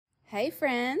Hey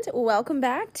friend, welcome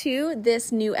back to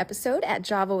this new episode at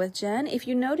Java with Jen. If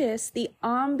you notice the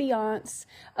ambiance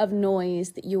of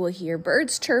noise that you will hear,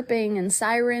 birds chirping and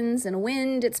sirens and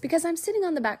wind, it's because I'm sitting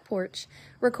on the back porch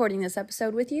recording this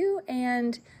episode with you,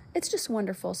 and it's just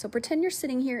wonderful. So pretend you're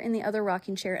sitting here in the other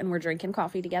rocking chair and we're drinking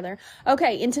coffee together.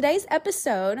 Okay, in today's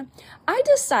episode, I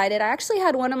actually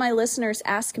had one of my listeners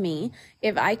ask me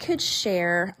if I could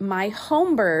share my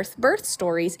home birth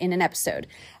stories in an episode.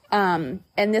 And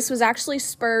this was actually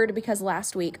spurred because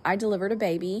last week I delivered a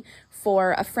baby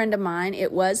for a friend of mine.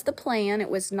 It was the plan. It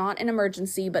was not an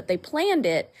emergency, but they planned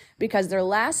it because their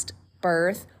last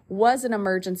birth was an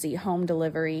emergency home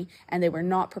delivery and they were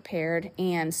not prepared.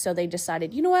 And so they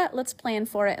decided, you know what, let's plan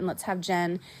for it and let's have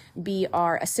Jen be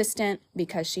our assistant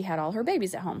because she had all her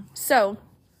babies at home. So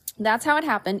that's how it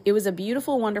happened. It was a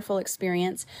beautiful, wonderful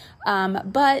experience.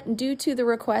 But due to the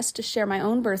request to share my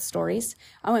own birth stories,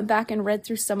 I went back and read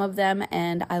through some of them,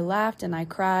 and I laughed and I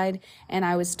cried and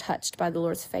I was touched by the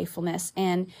Lord's faithfulness.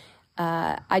 And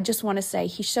I just want to say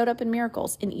he showed up in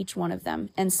miracles in each one of them.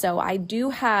 And so I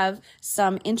do have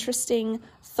some interesting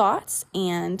thoughts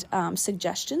and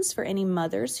suggestions for any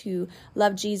mothers who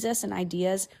love Jesus and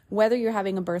ideas, whether you're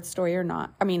having a birth story or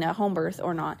not, a home birth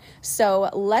or not. So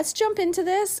let's jump into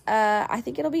this. I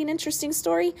think it'll be an interesting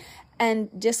story. And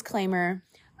disclaimer,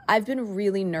 I've been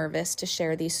really nervous to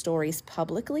share these stories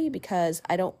publicly because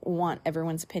I don't want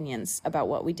everyone's opinions about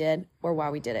what we did or why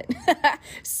we did it.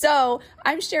 So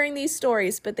I'm sharing these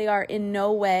stories, but they are in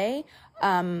no way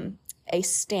a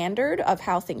standard of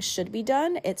how things should be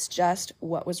done. It's just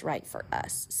what was right for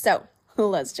us. So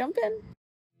let's jump in.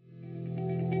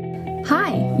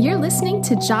 Hi, you're listening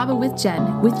to Java with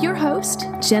Jen with your host,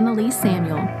 Jenilee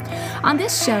Samuel. On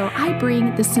this show, I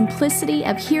bring the simplicity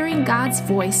of hearing God's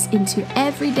voice into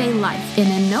everyday life in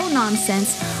a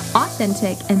no-nonsense,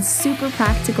 authentic, and super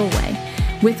practical way.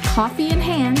 With coffee in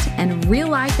hand and real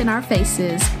life in our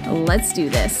faces, let's do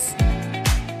this.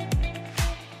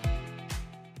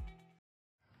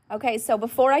 Okay, so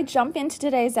before I jump into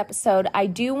today's episode, I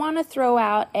do want to throw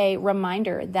out a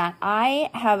reminder that I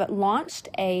have launched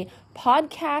a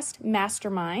podcast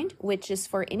mastermind, which is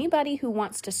for anybody who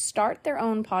wants to start their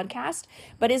own podcast,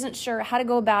 but isn't sure how to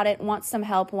go about it, wants some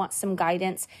help, wants some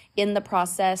guidance in the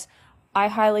process. I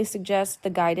highly suggest the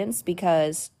guidance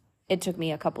because it took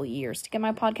me a couple of years to get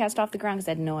my podcast off the ground because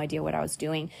I had no idea what I was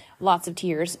doing. Lots of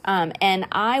tears. And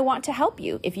I want to help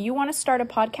you. If you want to start a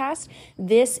podcast,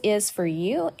 this is for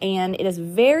you. And it is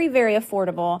very, very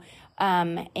affordable.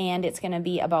 And it's going to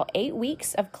be about 8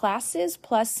 weeks of classes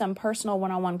plus some personal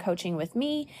one-on-one coaching with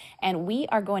me. And we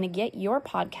are going to get your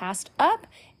podcast up,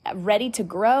 ready to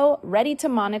grow, ready to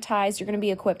monetize. You're going to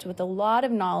be equipped with a lot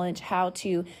of knowledge how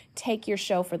to take your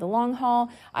show for the long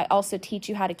haul. I also teach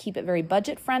you how to keep it very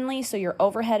budget friendly so your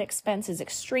overhead expense is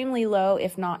extremely low,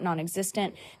 if not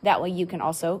non-existent. That way you can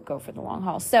also go for the long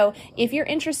haul. So if you're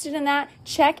interested in that,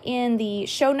 check in the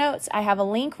show notes. I have a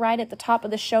link right at the top of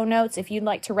the show notes if you'd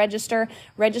like to register.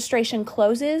 Registration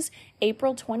closes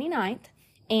April 29th.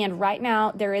 And right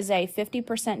now there is a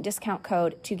 50% discount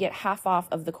code to get half off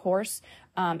of the course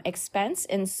expense.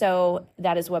 And so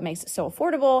that is what makes it so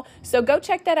affordable. So go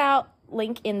check that out.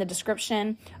 Link in the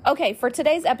description. Okay, for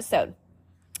today's episode.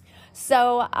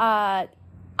 So my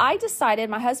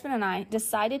husband and I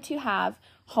decided to have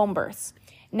home births.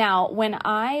 Now, when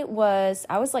I was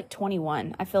like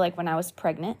 21, I feel like when I was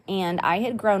pregnant, and I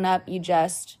had grown up,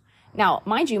 Now,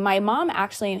 mind you, my mom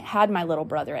actually had my little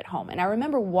brother at home, and I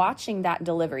remember watching that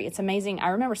delivery. It's amazing. I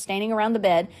remember standing around the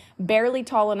bed, barely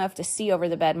tall enough to see over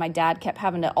the bed. My dad kept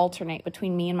having to alternate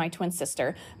between me and my twin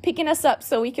sister, picking us up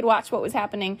so we could watch what was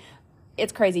happening.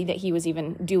 It's crazy that he was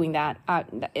even doing that.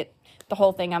 The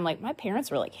whole thing, I'm like, my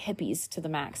parents were like hippies to the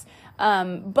max.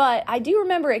 But I do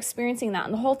remember experiencing that,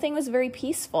 and the whole thing was very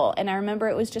peaceful, and I remember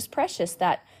it was just precious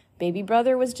that baby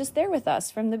brother was just there with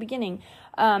us from the beginning.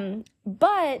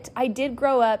 But I did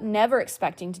grow up never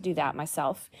expecting to do that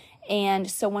myself. And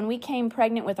so when we came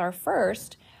pregnant with our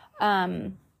first,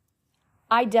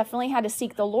 I definitely had to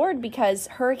seek the Lord because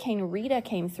Hurricane Rita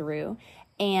came through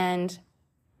and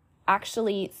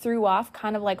actually threw off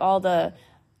kind of like all the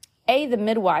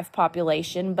midwife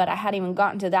population, but I hadn't even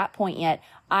gotten to that point yet.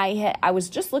 I was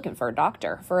just looking for a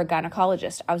doctor, for a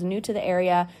gynecologist. I was new to the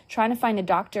area, trying to find a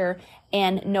doctor,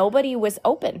 and nobody was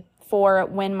open for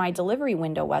when my delivery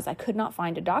window was. I could not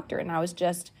find a doctor, and I was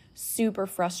just super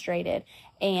frustrated.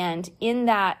 And in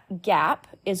that gap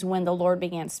is when the Lord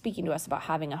began speaking to us about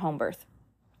having a home birth.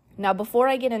 Now, before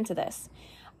I get into this,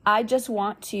 I just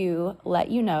want to let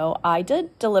you know I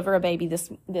did deliver a baby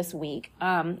this week.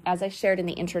 As I shared in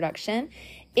the introduction,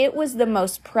 it was the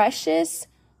most precious.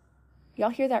 Y'all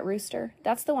hear that rooster?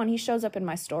 That's the one. He shows up in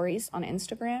my stories on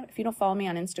Instagram. If you don't follow me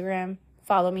on Instagram,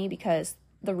 follow me, because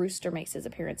the rooster makes his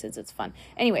appearances. It's fun.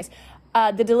 Anyways,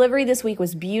 the delivery this week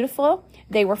was beautiful.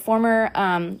 They were former,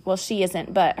 well, she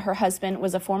isn't, but her husband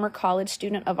was a former college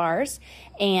student of ours,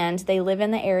 and they live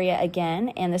in the area again,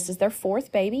 and this is their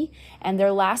 4th baby, and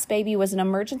their last baby was an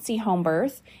emergency home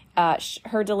birth.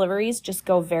 Her deliveries just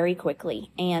go very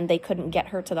quickly, and they couldn't get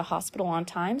her to the hospital on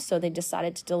time, so they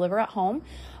decided to deliver at home.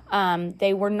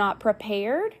 They were not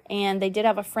prepared, and they did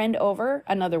have a friend over,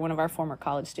 another one of our former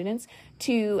college students,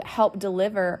 to help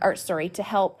to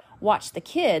help watch the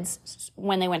kids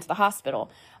when they went to the hospital.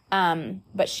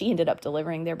 But she ended up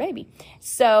delivering their baby.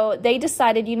 So they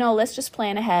decided, let's just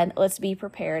plan ahead. Let's be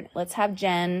prepared. Let's have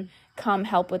Jen come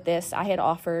help with this. I had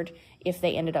offered, if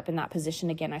they ended up in that position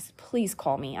again, I said, please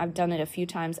call me. I've done it a few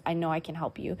times. I know I can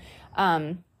help you.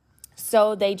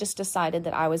 So they just decided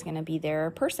that I was going to be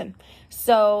their person.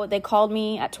 So they called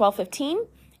me at 12:15,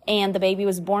 and the baby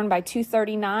was born by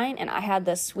 2:39, and I had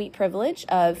the sweet privilege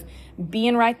of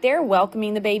being right there,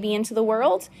 welcoming the baby into the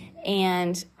world,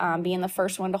 and being the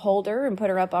first one to hold her and put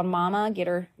her up on mama, get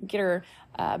her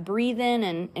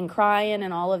breathing and crying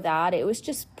and all of that. It was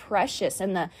just precious,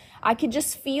 and I could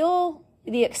just feel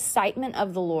the excitement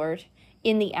of the Lord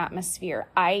in the atmosphere.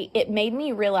 It made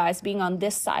me realize, being on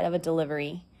this side of a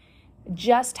delivery,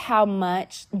 just how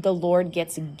much the Lord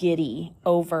gets giddy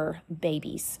over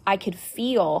babies. I could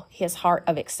feel his heart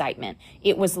of excitement.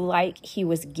 It was like he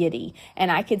was giddy,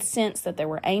 and I could sense that there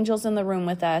were angels in the room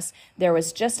with us. There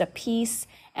was just a peace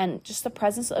and just the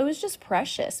presence. It was just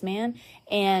precious, man.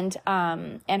 And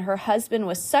her husband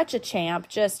was such a champ,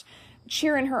 just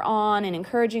cheering her on and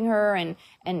encouraging her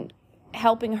and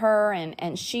helping her,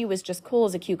 and she was just cool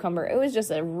as a cucumber. It was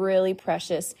just a really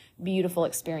precious, beautiful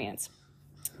experience.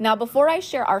 Now, before I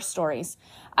share our stories,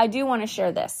 I do want to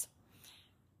share this.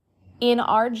 In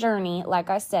our journey, like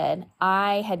I said,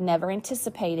 I had never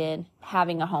anticipated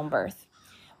having a home birth.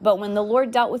 But when the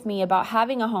Lord dealt with me about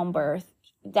having a home birth,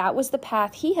 that was the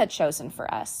path he had chosen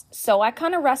for us. So I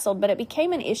kind of wrestled, but it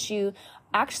became an issue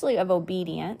actually of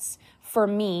obedience for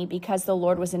me, because the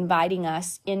Lord was inviting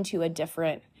us into a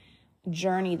different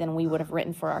journey than we would have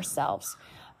written for ourselves.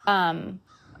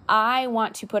 I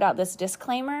want to put out this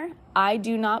disclaimer. I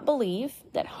do not believe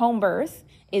that home birth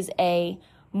is a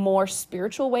more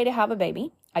spiritual way to have a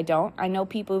baby. I don't. I know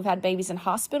people who've had babies in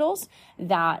hospitals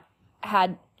that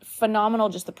had phenomenal,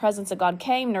 just the presence of God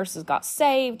came, nurses got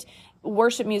saved,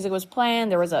 worship music was playing,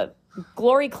 there was a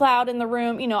glory cloud in the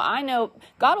room. I know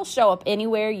God will show up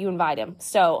anywhere you invite him.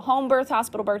 So home birth,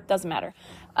 hospital birth, doesn't matter.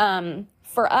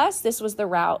 For us, this was the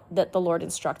route that the Lord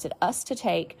instructed us to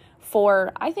take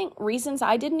for, I think, reasons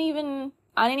I didn't even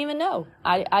know.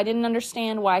 I didn't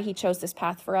understand why he chose this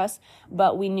path for us,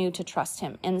 but we knew to trust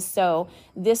him. And so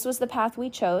this was the path we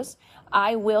chose.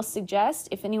 I will suggest,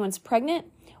 if anyone's pregnant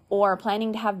or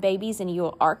planning to have babies and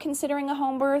you are considering a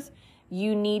home birth,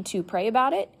 you need to pray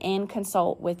about it and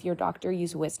consult with your doctor.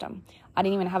 Use wisdom. I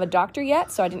didn't even have a doctor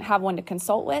yet, so I didn't have one to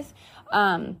consult with.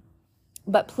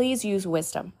 But please use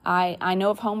wisdom. I know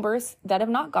of home births that have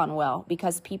not gone well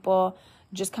because people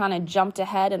just kind of jumped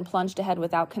ahead and plunged ahead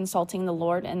without consulting the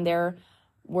Lord, and there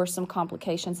were some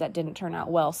complications that didn't turn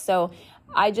out well. So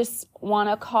I just want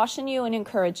to caution you and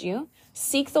encourage you.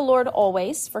 Seek the Lord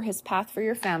always for his path for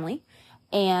your family,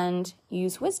 and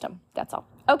use wisdom. That's all.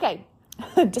 Okay.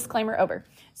 Disclaimer over.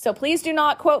 So please do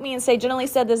not quote me and say, Jenilee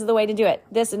said this is the way to do it.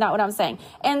 This is not what I'm saying.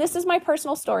 And this is my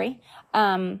personal story.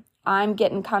 I'm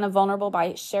getting kind of vulnerable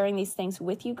by sharing these things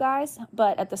with you guys,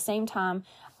 but at the same time,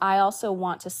 I also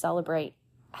want to celebrate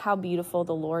how beautiful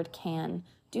the Lord can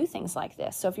do things like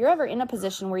this. So if you're ever in a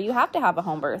position where you have to have a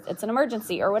home birth, it's an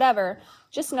emergency or whatever,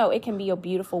 just know it can be a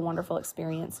beautiful, wonderful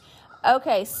experience.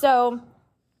 Okay, so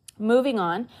moving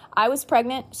on. I was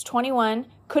pregnant, was 21,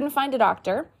 couldn't find a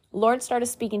doctor. Lord started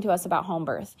speaking to us about home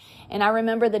birth. And I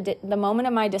remember the moment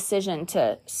of my decision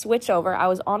to switch over. I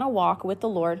was on a walk with the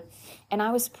Lord, and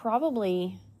I was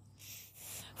probably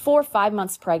 4 or 5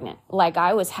 months pregnant. Like,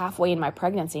 I was halfway in my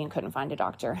pregnancy and couldn't find a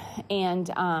doctor. And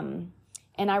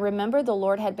I remember the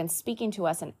Lord had been speaking to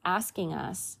us and asking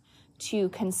us to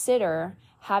consider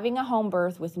having a home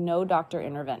birth with no doctor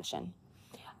intervention.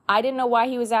 I didn't know why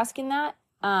he was asking that,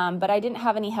 but I didn't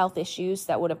have any health issues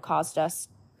that would have caused us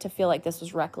to feel like this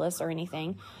was reckless or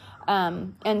anything.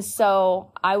 And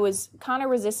so I was kind of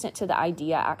resistant to the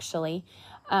idea, actually.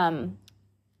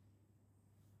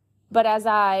 But as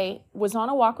I was on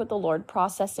a walk with the Lord,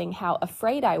 processing how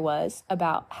afraid I was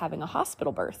about having a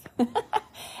hospital birth,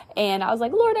 and I was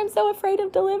like, Lord, I'm so afraid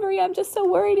of delivery. I'm just so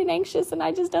worried and anxious, and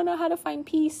I just don't know how to find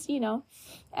peace,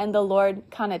 And the Lord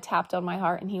kind of tapped on my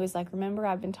heart, and he was like, remember,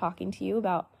 I've been talking to you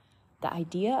about the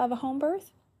idea of a home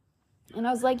birth? And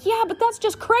I was like, yeah, but that's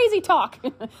just crazy talk.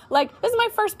 Like, this is my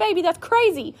first baby. That's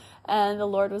crazy. And the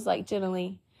Lord was like,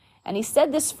 Jenilee. And he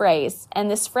said this phrase, and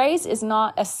this phrase is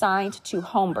not assigned to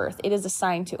home birth. It is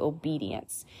assigned to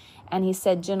obedience. And he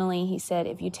said, Jenilee, he said,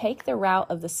 if you take the route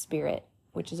of the Spirit,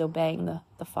 which is obeying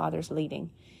the Father's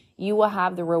leading, you will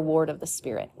have the reward of the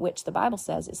Spirit, which the Bible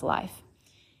says is life.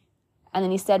 And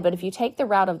then he said, but if you take the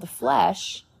route of the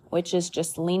flesh, which is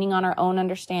just leaning on our own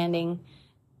understanding,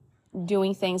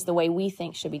 doing things the way we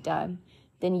think should be done,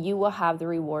 then you will have the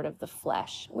reward of the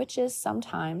flesh, which is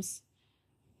sometimes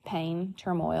pain,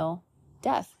 turmoil,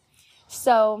 death.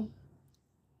 So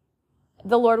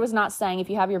the Lord was not saying if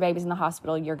you have your babies in the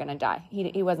hospital, you're going to die.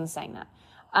 He wasn't saying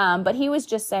that. But he was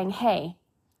just saying, hey,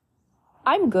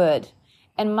 I'm good,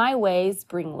 and my ways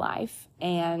bring life,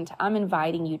 and I'm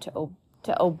inviting you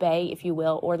to obey, if you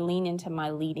will, or lean into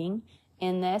my leading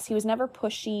in this. He was never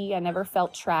pushy. I never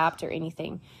felt trapped or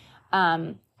anything.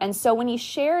 And so when he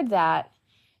shared that,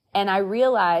 and I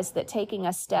realized that taking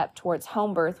a step towards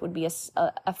home birth would be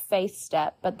a faith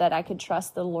step, but that I could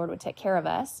trust the Lord would take care of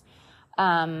us,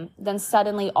 then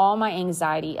suddenly all my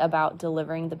anxiety about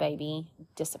delivering the baby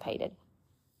dissipated.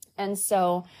 And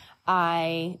so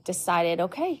I decided,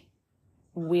 okay,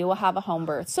 we will have a home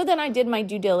birth. So then I did my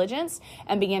due diligence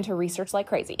and began to research like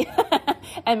crazy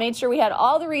and made sure we had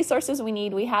all the resources we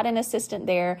need. We had an assistant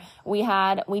there. We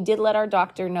did let our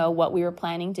doctor know what we were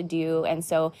planning to do. And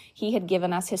so he had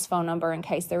given us his phone number in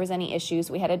case there was any issues.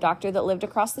 We had a doctor that lived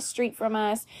across the street from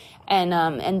us,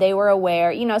 and they were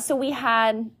aware, so we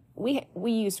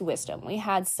used wisdom. We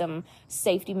had some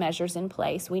safety measures in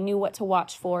place. We knew what to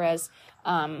watch for as,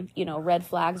 red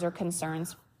flags or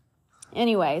concerns.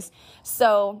 Anyways,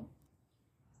 so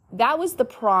that was the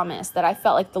promise that I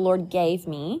felt like the Lord gave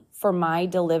me for my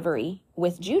delivery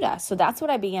with Judah. So that's what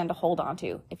I began to hold on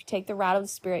to. If you take the route of the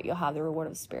Spirit, you'll have the reward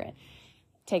of the Spirit.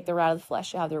 Take the route of the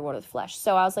flesh, you'll have the reward of the flesh.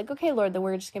 So I was like, okay, Lord, then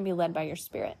we're just going to be led by your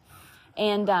Spirit.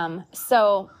 And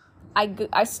so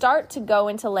I start to go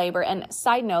into labor. And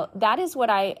side note, that is what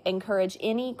I encourage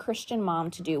any Christian mom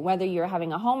to do, whether you're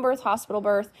having a home birth, hospital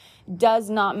birth, does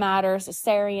not matter,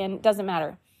 cesarean, doesn't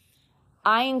matter.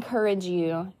 I encourage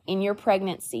you in your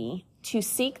pregnancy to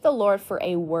seek the Lord for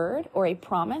a word or a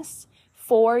promise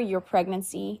for your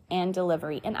pregnancy and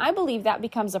delivery. And I believe that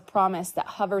becomes a promise that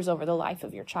hovers over the life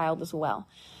of your child as well.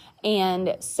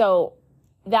 And so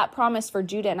that promise for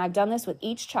Judah, and I've done this with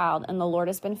each child, and the Lord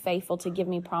has been faithful to give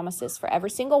me promises for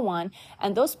every single one.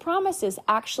 And those promises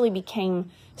actually became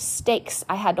stakes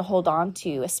I had to hold on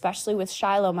to, especially with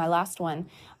Shiloh, my last one.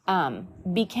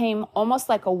 Became almost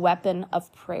like a weapon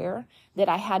of prayer that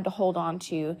I had to hold on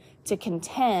to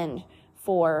contend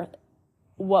for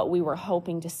what we were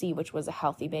hoping to see, which was a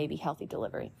healthy baby, healthy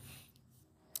delivery.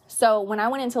 So when I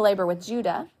went into labor with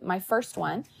Judah, my first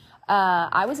one,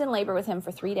 I was in labor with him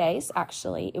for 3 days,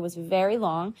 actually. It was very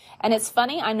long. And it's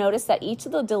funny, I noticed that each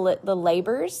of the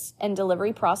labors and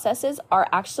delivery processes are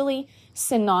actually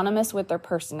synonymous with their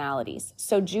personalities.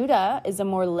 So Judah is a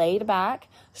more laid back,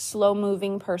 slow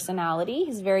moving personality.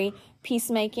 He's very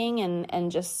peacemaking and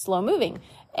just slow moving.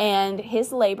 And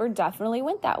his labor definitely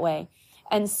went that way.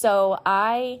 And so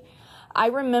I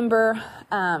remember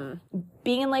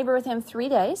being in labor with him 3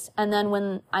 days. And then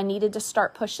when I needed to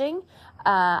start pushing,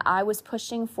 I was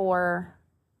pushing for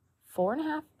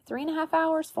 3.5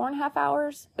 hours, 4.5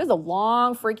 hours. It was a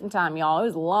long freaking time, y'all. It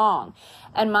was long.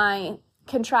 And my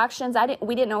contractions,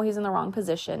 we didn't know he was in the wrong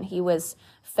position. He was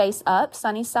face up,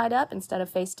 sunny side up instead of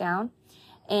face down.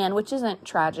 And which isn't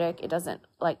tragic. It doesn't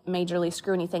like majorly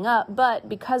screw anything up. But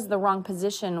because the wrong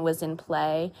position was in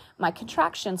play, my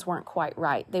contractions weren't quite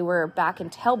right. They were back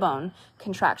and tailbone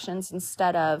contractions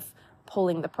instead of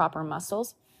pulling the proper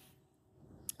muscles.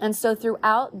 And so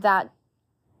throughout that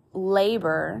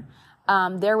labor,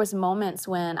 there was moments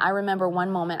when I remember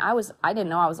one moment I didn't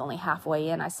know I was only halfway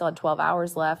in. I still had 12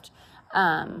 hours left.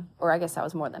 Or I guess I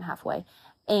was more than halfway.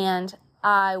 And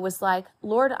I was like,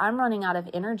 Lord, I'm running out of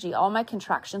energy. All my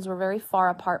contractions were very far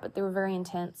apart, but they were very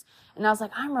intense. And I was like,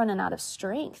 I'm running out of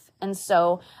strength. And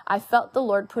so I felt the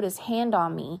Lord put his hand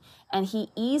on me and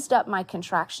he eased up my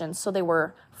contractions. So they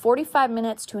were 45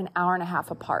 minutes to an hour and a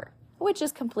half apart, which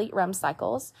is complete REM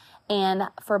cycles. And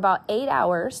for about 8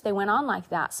 hours, they went on like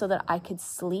that so that I could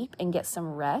sleep and get some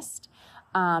rest.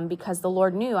 Because the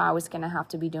Lord knew I was going to have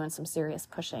to be doing some serious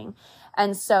pushing.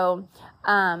 And so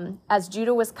as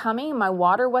Judah was coming, my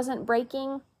water wasn't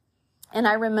breaking. And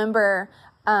I remember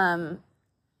even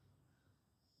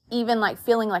like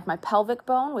feeling like my pelvic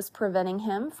bone was preventing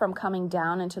him from coming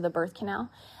down into the birth canal.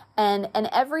 And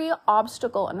every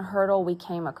obstacle and hurdle we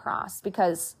came across,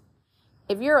 because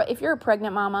if you're a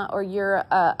pregnant mama or you're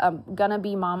a gonna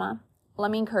be mama,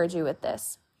 let me encourage you with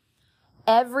this.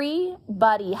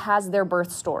 Everybody has their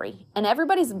birth story, and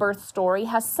everybody's birth story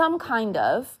has some kind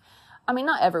of, I mean,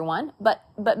 not everyone, but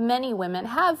many women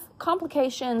have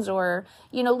complications or,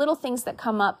 little things that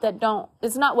come up that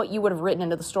it's not what you would have written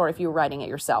into the story if you were writing it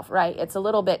yourself, right? It's a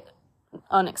little bit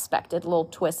unexpected, little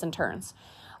twists and turns.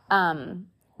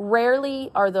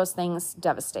 Rarely are those things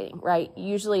devastating, right?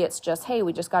 Usually it's just, hey,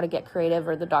 we just got to get creative,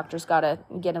 or the doctor's got to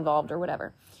get involved or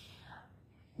whatever.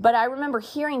 But I remember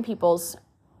hearing people's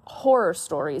horror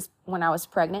stories when I was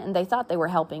pregnant, and they thought they were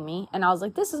helping me. And I was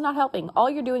like, this is not helping.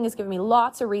 All you're doing is giving me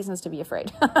lots of reasons to be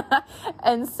afraid.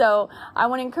 And so I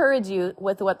want to encourage you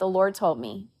with what the Lord told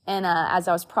me. And as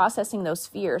I was processing those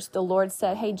fears, the Lord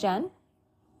said, hey, Jen,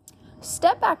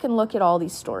 step back and look at all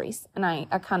these stories. And I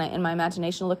kind of, in my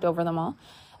imagination, looked over them all.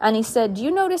 And he said, do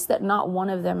you notice that not one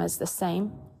of them is the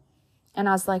same? And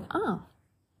I was like, oh,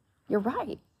 you're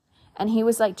right. And he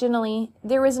was like, Jenilee,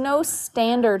 there is no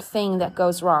standard thing that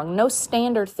goes wrong, no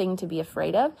standard thing to be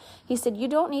afraid of. He said, you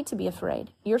don't need to be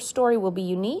afraid. Your story will be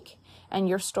unique, and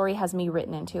your story has me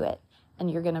written into it, and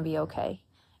you're going to be okay.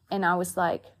 And I was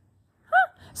like,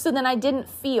 huh. So then I didn't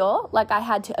feel like I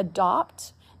had to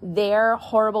adopt their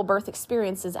horrible birth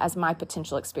experiences as my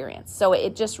potential experience. So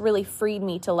it just really freed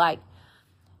me to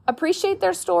appreciate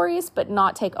their stories, but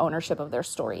not take ownership of their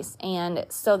stories. And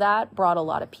so that brought a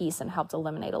lot of peace and helped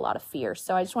eliminate a lot of fear.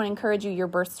 So I just want to encourage you, your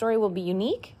birth story will be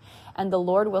unique, and the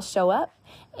Lord will show up,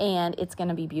 and it's going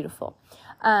to be beautiful.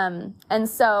 And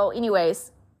so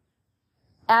anyways,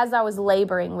 as I was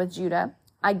laboring with Judah,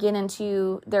 I get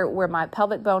into there where my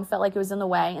pelvic bone felt like it was in the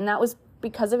way, and that was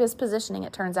because of his positioning,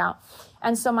 it turns out.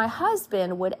 And so my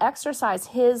husband would exercise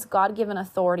his God-given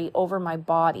authority over my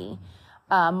body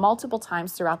multiple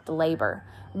times throughout the labor.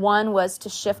 One was to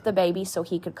shift the baby so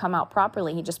he could come out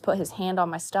properly. He just put his hand on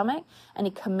my stomach, and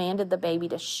he commanded the baby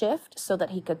to shift so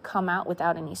that he could come out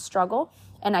without any struggle.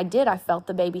 And I did. I felt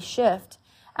the baby shift,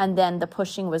 and then the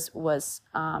pushing was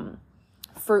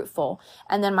fruitful.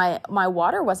 And then my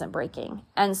water wasn't breaking.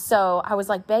 And so I was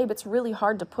like, babe, it's really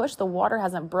hard to push. The water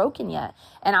hasn't broken yet.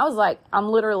 And I was like, I'm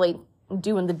literally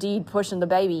doing the deed, pushing the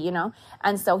baby,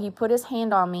 And so he put his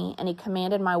hand on me, and he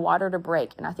commanded my water to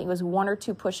break. And I think it was 1 or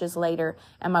 2 pushes later,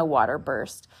 and my water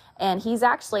burst. And he's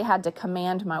actually had to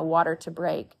command my water to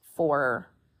break for,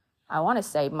 I want to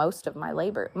say, most of my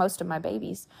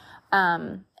babies.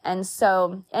 And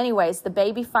so anyways, the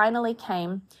baby finally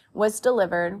came, was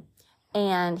delivered,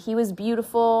 and he was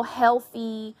beautiful,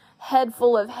 healthy, head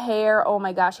full of hair. Oh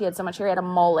my gosh, he had so much hair. He had a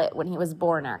mullet when he was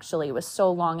born, actually. It was so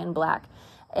long and black.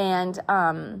 And,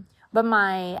 but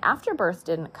my afterbirth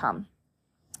didn't come,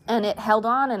 and it held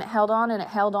on, and it held on, and it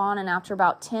held on. And after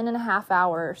about 10.5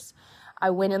 hours, I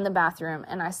went in the bathroom,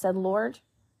 and I said, Lord,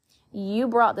 you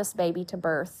brought this baby to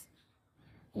birth.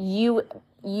 You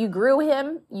grew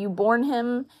him, you born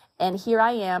him, and here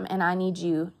I am, and I need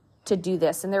you to do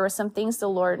this. And there were some things the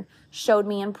Lord showed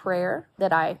me in prayer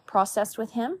that I processed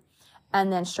with him.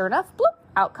 And then sure enough, bloop,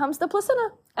 out comes the placenta.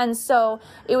 And so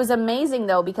it was amazing,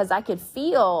 though, because I could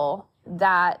feel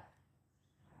that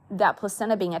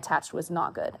placenta being attached was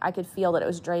not good. I could feel that it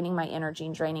was draining my energy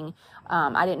and draining.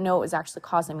 I didn't know it was actually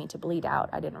causing me to bleed out.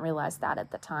 I didn't realize that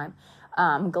at the time.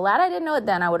 Glad I didn't know it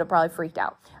then. I would have probably freaked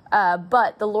out.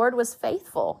 But the Lord was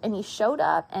faithful, and he showed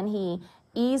up, and he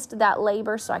eased that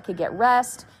labor so I could get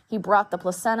rest. He brought the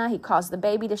placenta. He caused the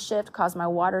baby to shift, caused my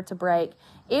water to break.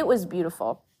 It was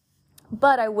beautiful.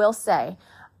 But I will say,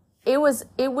 it was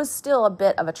still a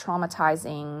bit of a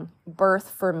traumatizing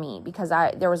birth for me, because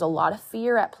there was a lot of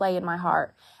fear at play in my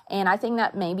heart. And I think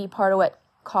that maybe part of what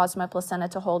caused my placenta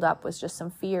to hold up was just some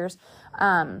fears.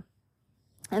 And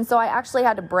so I actually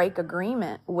had to break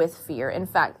agreement with fear. In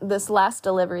fact, this last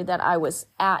delivery that I was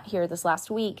at here this last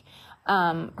week,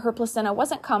 her placenta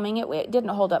wasn't coming. It didn't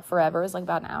hold up forever. It was like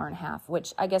about 1.5 hours,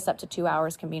 which I guess up to 2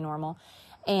 hours can be normal.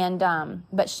 And,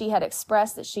 but she had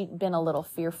expressed that she'd been a little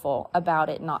fearful about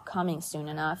it not coming soon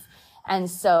enough. And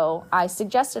so I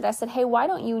suggested, I said, hey, why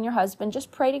don't you and your husband just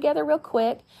pray together real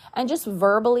quick and just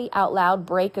verbally out loud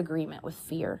break agreement with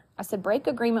fear. I said, break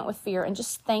agreement with fear and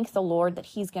just thank the Lord that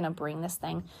he's going to bring this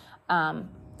thing,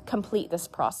 complete this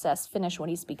process, finish what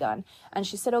he's begun. And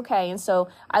she said, okay. And so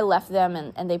I left them,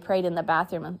 and they prayed in the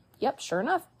bathroom, and yep, sure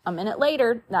enough, a minute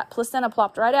later, that placenta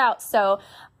plopped right out. So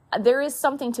there is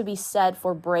something to be said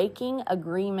for breaking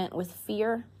agreement with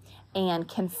fear and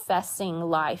confessing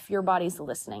life. Your body's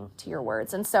listening to your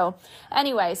words. And so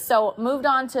anyway, so moved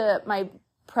on to my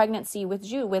pregnancy with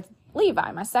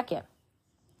Levi, my second.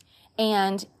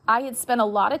 And I had spent a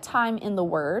lot of time in the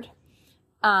Word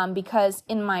because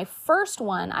in my first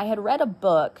one, I had read a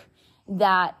book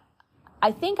that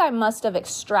I think I must have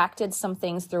extracted some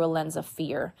things through a lens of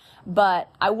fear. But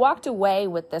I walked away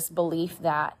with this belief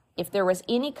that if there was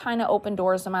any kind of open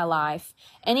doors in my life,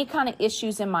 any kind of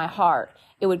issues in my heart,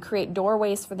 it would create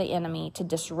doorways for the enemy to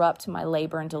disrupt my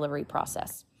labor and delivery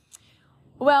process.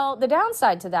 Well, the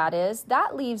downside to that is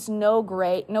that leaves no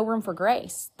room for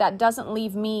grace. That doesn't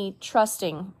leave me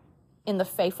trusting in the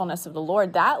faithfulness of the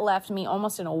Lord. That left me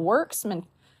almost in a works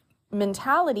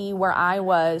mentality where I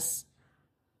was,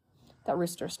 that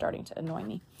rooster is starting to annoy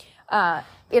me,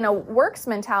 in a works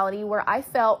mentality where I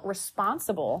felt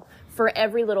responsible for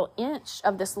every little inch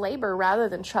of this labor rather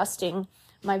than trusting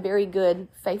my very good,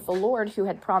 faithful Lord who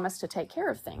had promised to take care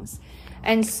of things.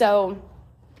 And so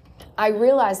I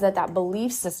realized that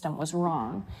belief system was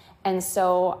wrong. And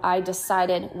so I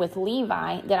decided with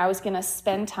Levi that I was going to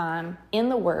spend time in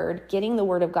the Word, getting the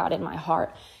Word of God in my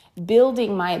heart,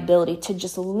 building my ability to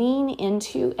just lean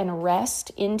into and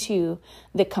rest into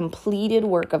the completed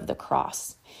work of the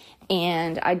cross.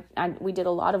 And we did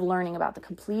a lot of learning about the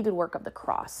completed work of the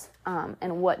cross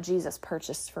and what Jesus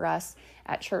purchased for us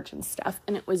at church and stuff.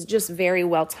 And it was just very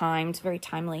well timed, very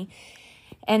timely.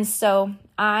 And so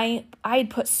I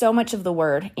had put so much of the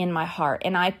Word in my heart,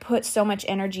 and I put so much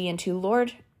energy into,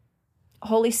 Lord,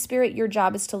 Holy Spirit, your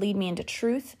job is to lead me into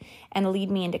truth and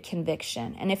lead me into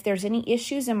conviction. And if there's any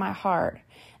issues in my heart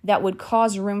that would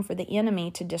cause room for the enemy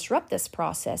to disrupt this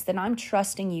process, then I'm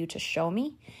trusting you to show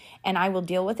me, and I will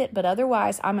deal with it. But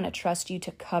otherwise, I'm going to trust you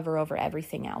to cover over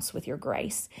everything else with your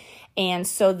grace. And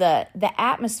so the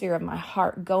atmosphere of my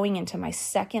heart going into my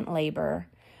second labor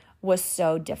was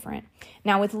so different.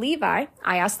 Now with Levi,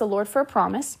 I asked the Lord for a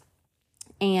promise,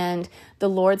 and the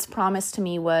Lord's promise to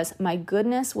me was, my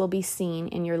goodness will be seen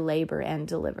in your labor and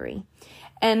delivery.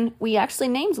 And we actually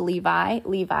named Levi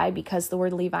because the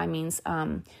word Levi means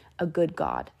a good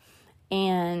God.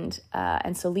 And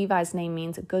so Levi's name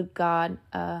means a good God.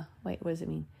 What does it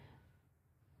mean?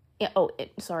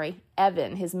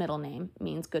 Evan, his middle name,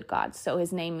 means good God. So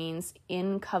his name means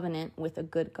in covenant with a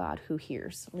good God who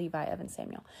hears. Levi, Evan,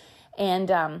 Samuel.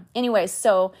 And anyways,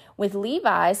 so with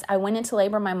Levi's, I went into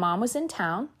labor. My mom was in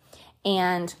town.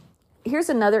 And here's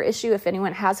another issue if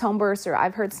anyone has home births, or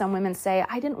I've heard some women say,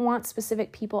 I didn't want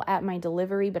specific people at my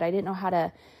delivery, but I didn't know how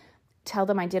to tell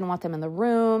them I didn't want them in the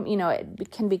room. You know,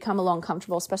 it can become a little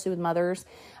uncomfortable, especially with mothers.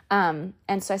 And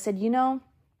so I said,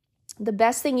 the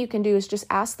best thing you can do is just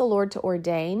ask the Lord to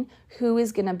ordain who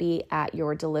is going to be at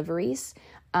your deliveries,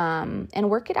 and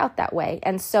work it out that way.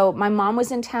 And so my mom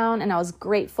was in town, and I was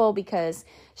grateful because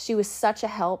she was such a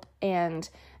help, and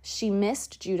she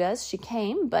missed Judah's. She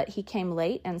came, but he came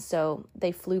late, and so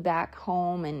they flew back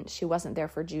home, and she wasn't there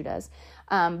for Judah's.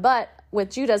 But with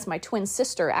Judah's, my twin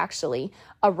sister actually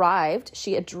arrived.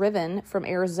 She had driven from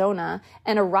Arizona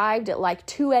and arrived at like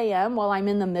 2 a.m. while I'm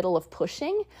in the middle of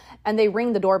pushing, and they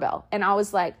ring the doorbell. And I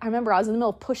was like, I remember I was in the middle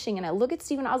of pushing, and I look at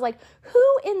Stephen, I was like,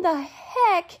 who in the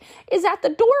heck is at the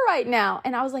door right now?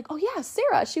 And I was like, oh yeah,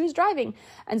 Sarah, she was driving.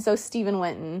 And so Stephen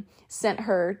went and sent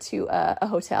her to a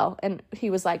hotel, and he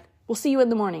was like, we'll see you in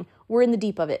the morning. We're in the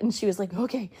deep of it. And she was like,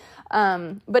 okay.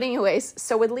 But anyways,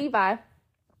 so with Levi,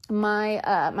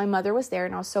 my mother was there,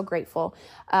 and I was so grateful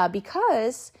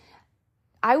because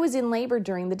I was in labor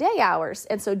during the day hours.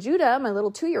 And so Judah, my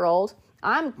little 2-year-old,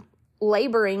 I'm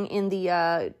laboring in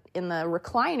the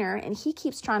recliner, and he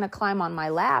keeps trying to climb on my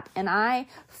lap. And I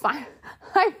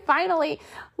finally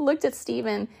looked at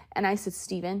Stephen, and I said,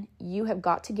 Stephen, you have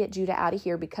got to get Judah out of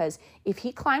here, because if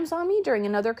he climbs on me during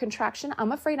another contraction,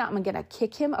 I'm afraid I'm going to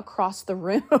kick him across the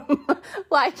room.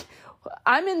 Like,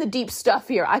 I'm in the deep stuff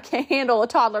here. I can't handle a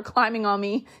toddler climbing on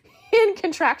me in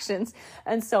contractions.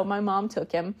 And so my mom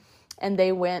took him, and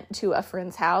they went to a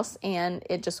friend's house, and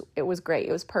it was great.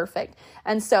 It was perfect.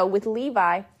 And so with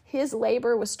Levi, his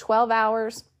labor was 12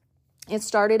 hours. It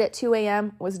started at 2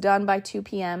 a.m., was done by 2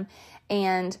 p.m.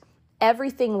 And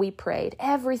everything that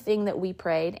we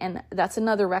prayed, and that's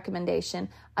another recommendation.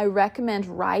 I recommend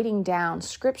writing down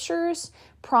scriptures,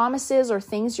 promises, or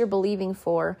things you're believing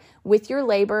for with your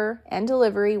labor and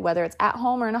delivery, whether it's at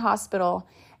home or in a hospital,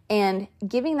 and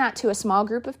giving that to a small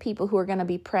group of people who are going to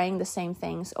be praying the same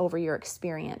things over your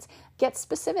experience. Get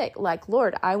specific, like,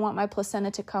 Lord, I want my placenta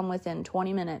to come within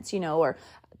 20 minutes, or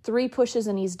 3 pushes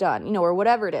and he's done, or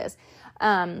whatever it is.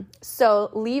 So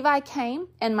Levi came,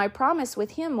 and my promise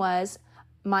with him was,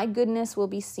 my goodness will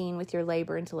be seen with your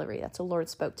labor and delivery. That's what the Lord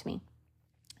spoke to me.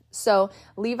 So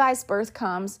Levi's birth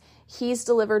comes. He's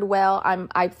delivered well.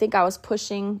 I think I was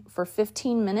pushing for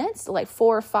 15 minutes, like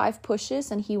 4 or 5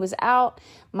 pushes, and he was out.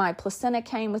 My placenta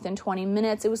came within 20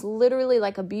 minutes. It was literally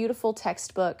like a beautiful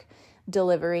textbook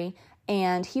delivery.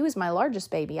 And he was my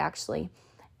largest baby, actually.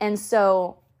 And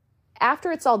so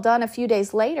after it's all done, a few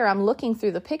days later, I'm looking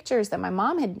through the pictures that my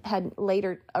mom had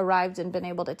later arrived and been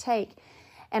able to take.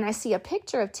 And I see a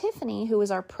picture of Tiffany, who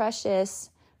was our precious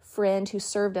friend who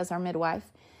served as our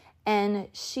midwife. And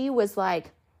she was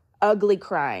like ugly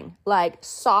crying, like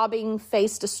sobbing,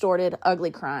 face distorted,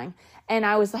 ugly crying. And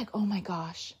I was like, oh my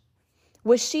gosh,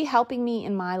 was she helping me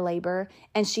in my labor?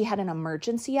 And she had an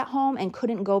emergency at home and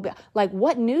couldn't go back. Like,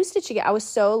 what news did she get? I was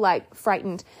so like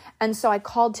frightened. And so I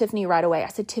called Tiffany right away. I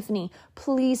said, Tiffany,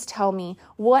 please tell me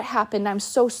what happened. I'm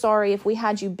so sorry if we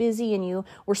had you busy and you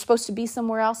were supposed to be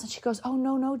somewhere else. And she goes, oh,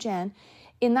 no, Jen.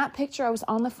 In that picture, I was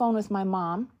on the phone with my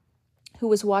mom, who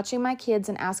was watching my kids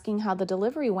and asking how the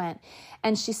delivery went.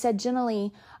 And she said,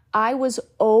 Jenilee, I was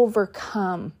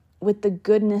overcome with the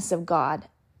goodness of God.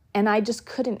 And I just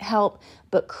couldn't help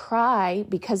but cry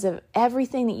because of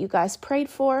everything that you guys prayed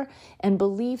for and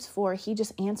believed for. He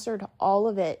just answered all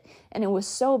of it. And it was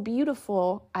so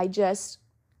beautiful. I just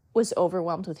was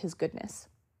overwhelmed with his goodness.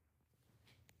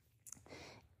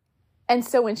 And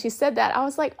so when she said that, I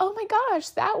was like, oh my gosh,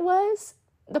 that was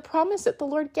the promise that the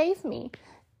Lord gave me.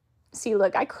 See,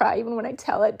 look, I cry even when I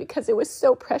tell it because it was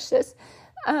so precious.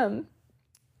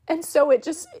 And so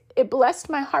it blessed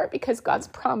my heart because God's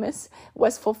promise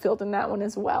was fulfilled in that one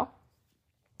as well.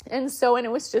 And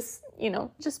it was just,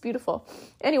 just beautiful.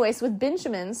 Anyways, with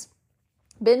Benjamin's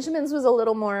was a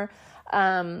little more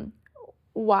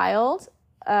wild.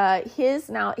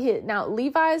 Now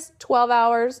Levi's 12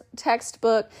 hours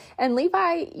textbook, and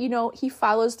Levi, he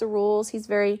follows the rules. He's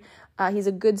very, he's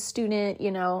a good student.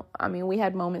 We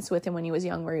had moments with him when he was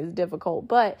young where he was difficult,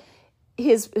 but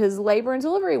his labor and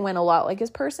delivery went a lot like his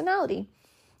personality.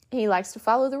 He likes to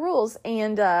follow the rules.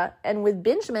 And with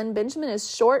Benjamin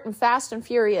is short and fast and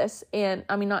furious. And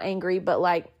not angry, but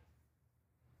like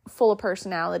full of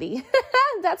personality.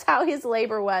 That's how his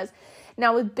labor was.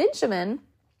 Now with Benjamin,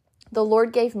 the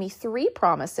Lord gave me 3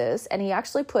 promises, and he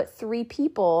actually put 3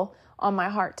 people on my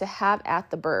heart to have at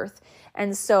the birth.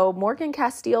 And so Morgan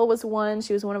Castile was one.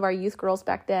 She was one of our youth girls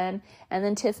back then. And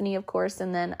then Tiffany, of course,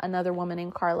 and then another woman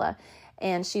named Carla.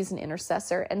 And she's an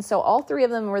intercessor. And so all 3 of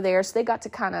them were there. So they got to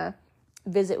kind of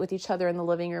visit with each other in the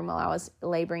living room while I was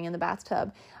laboring in the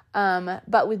bathtub.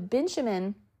 But with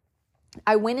Benjamin,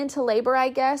 I went into labor, I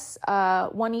guess.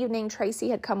 One evening, Tracy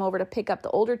had come over to pick up the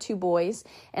older 2 boys,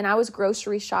 and I was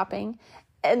grocery shopping.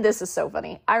 And this is so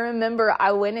funny. I remember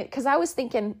I went because I was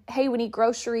thinking, hey, we need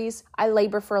groceries. I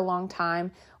labor for a long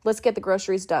time. Let's get the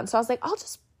groceries done. So I was like, I'll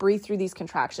just breathe through these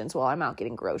contractions while I'm out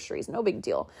getting groceries. No big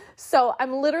deal. So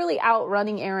I'm literally out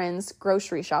running errands,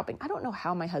 grocery shopping. I don't know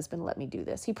how my husband let me do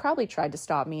this. He probably tried to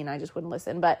stop me and I just wouldn't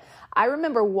listen. But I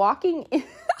remember walking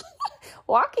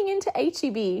into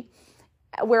H-E-B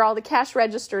where all the cash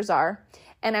registers are.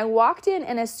 And I walked in,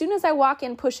 and as soon as I walk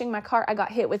in pushing my cart, I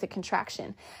got hit with a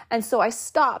contraction. And so I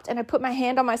stopped and I put my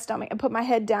hand on my stomach and put my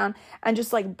head down and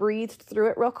just like breathed through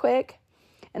it real quick.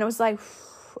 And it was like,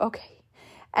 okay.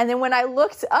 And then when I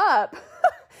looked up,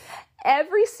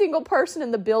 every single person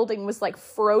in the building was like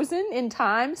frozen in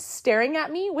time, staring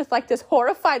at me with like this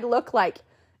horrified look like,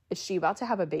 is she about to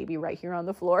have a baby right here on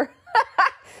the floor?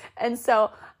 And so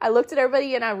I looked at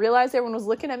everybody and I realized everyone was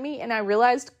looking at me, and I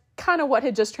realized kind of what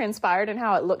had just transpired and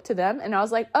how it looked to them. And I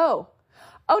was like, oh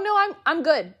no, I'm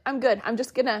good. I'm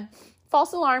just gonna,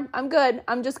 false alarm. I'm good.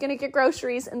 I'm just gonna get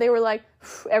groceries. And they were like,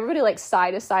 everybody like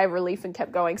sighed a sigh of relief and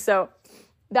kept going. So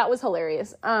that was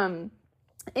hilarious.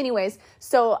 Anyways,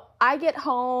 so I get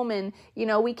home and,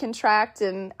 we contract,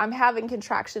 and I'm having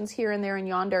contractions here and there and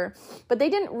yonder, but they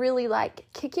didn't really like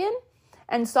kick in.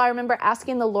 And so I remember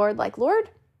asking the Lord, like, Lord,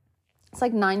 it's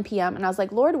like 9 p.m. And I was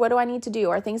like, Lord, what do I need to do?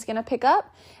 Are things going to pick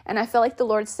up? And I felt like the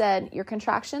Lord said, your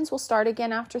contractions will start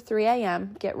again after 3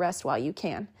 a.m. Get rest while you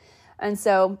can. And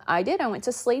so I did. I went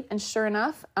to sleep, and sure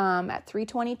enough, at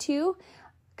 3:22,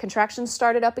 contractions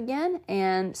started up again.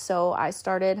 And so I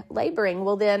started laboring.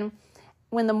 Well, then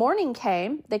when the morning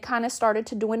came, they kind of started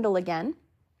to dwindle again.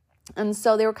 And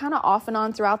so they were kind of off and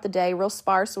on throughout the day, real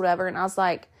sparse, whatever. And I was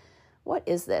like, what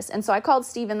is this? And so I called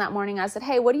Stephen that morning. I said,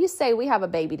 hey, what do you say we have a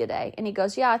baby today? And he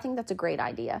goes, yeah, I think that's a great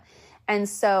idea. And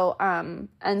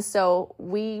so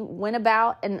we went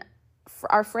about, and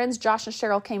our friends Josh and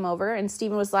Cheryl came over, and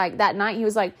Stephen was like, that night, he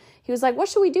was like, what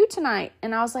should we do tonight?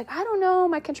 And I was like, I don't know.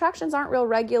 My contractions aren't real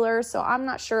regular, so I'm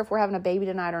not sure if we're having a baby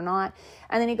tonight or not.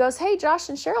 And then he goes, hey, Josh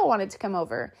and Cheryl wanted to come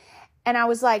over. And I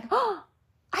was like, oh,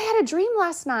 I had a dream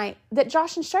last night that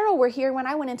Josh and Cheryl were here when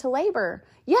I went into labor.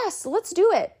 Yes, let's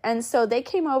do it. And so they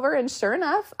came over, and sure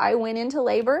enough, I went into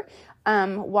labor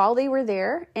while they were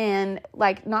there, and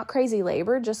like not crazy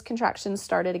labor, just contractions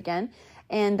started again.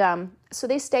 And so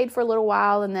they stayed for a little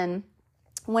while, and then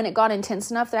when it got intense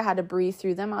enough that I had to breathe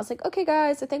through them, I was like, okay,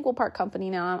 guys, I think we'll part company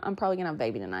now. I'm probably going to have a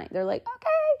baby tonight. They're like,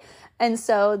 okay. And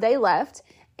so they left.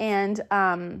 And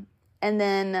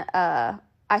then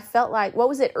I felt like, what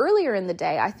was it, earlier in the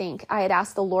day, I think I had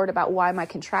asked the Lord about why my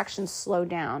contractions slowed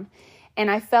down. And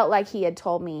I felt like he had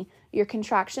told me, your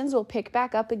contractions will pick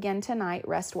back up again tonight.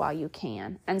 Rest while you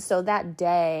can. And so that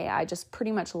day, I just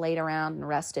pretty much laid around and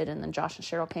rested. And then Josh and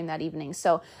Cheryl came that evening.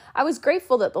 So I was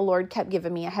grateful that the Lord kept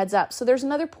giving me a heads up. So there's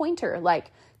another pointer,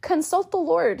 like consult the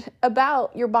Lord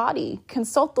about your body.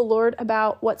 Consult the Lord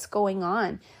about what's going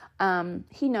on.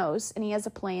 He knows, and he has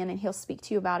a plan, and he'll speak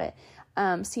to you about it.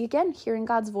 See, again, hearing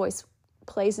God's voice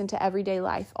plays into everyday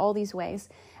life, all these ways.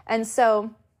 And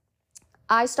so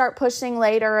I start pushing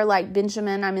later, like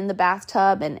Benjamin, I'm in the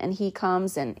bathtub, and he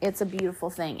comes, and it's a beautiful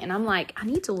thing. And I'm like, I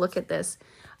need to look at this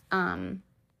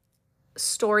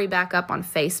story back up on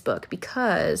Facebook,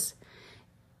 because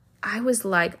I was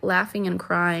like laughing and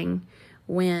crying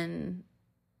when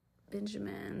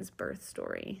Benjamin's birth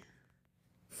story.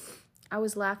 I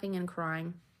was laughing and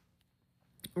crying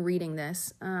reading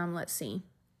this. Let's see.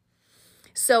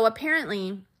 So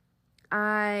apparently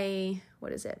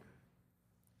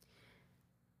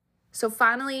So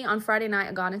finally, on Friday night,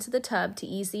 I got into the tub to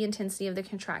ease the intensity of the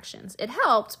contractions. It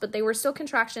helped, but they were still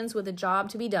contractions with a job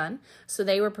to be done, so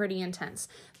they were pretty intense.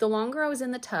 The longer I was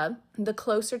in the tub, the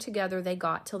closer together they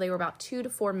got, till they were about 2 to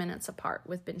 4 minutes apart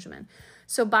with Benjamin.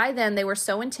 So by then, they were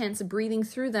so intense, breathing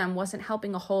through them wasn't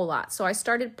helping a whole lot. So I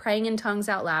started praying in tongues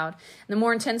out loud. And the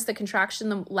more intense the contraction,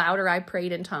 the louder I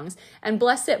prayed in tongues. And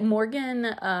bless it, Morgan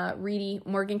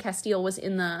Castile was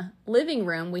in the living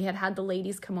room. We had the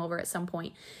ladies come over at some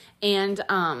point. And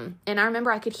I remember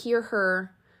I could hear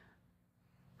her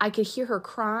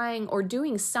crying or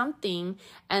doing something.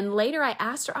 And later I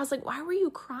asked her, I was like, why were you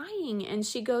crying? And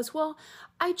she goes, well,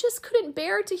 I just couldn't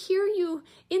bear to hear you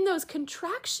in those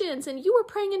contractions, and you were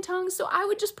praying in tongues, so I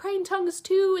would just pray in tongues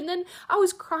too. And then I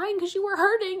was crying because you were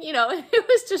hurting, it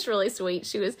was just really sweet.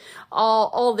 She was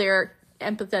all there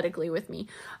empathetically with me.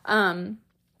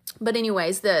 But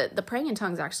anyways, the praying in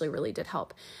tongues actually really did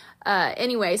help.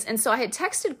 And so I had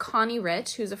texted Connie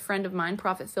Rich, who's a friend of mine,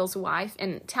 Prophet Phil's wife,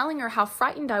 and telling her how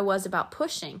frightened I was about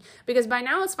pushing, because by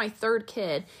now it's my third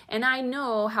kid, and I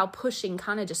know how pushing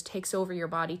kind of just takes over your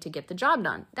body to get the job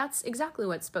done. That's exactly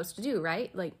what it's supposed to do, right?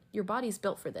 Like, your body's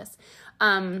built for this.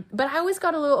 But I always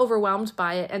got a little overwhelmed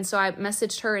by it, and so I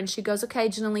messaged her, and she goes, okay,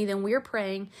 Jenilee, then we're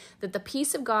praying that the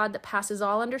peace of God that passes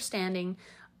all understanding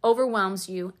overwhelms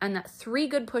you, and that 3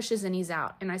 good pushes and he's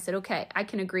out. And I said, okay, I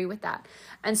can agree with that.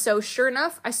 And so sure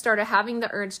enough, I started having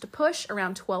the urge to push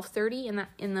around 12:30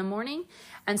 in the morning.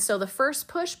 And so the first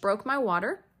push broke my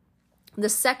water. The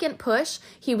second push,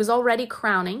 he was already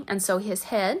crowning, and so his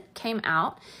head came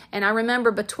out. And I remember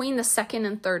between the second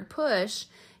and third push,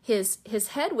 his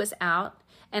head was out.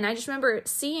 And I just remember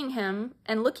seeing him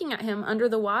and looking at him under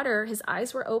the water. His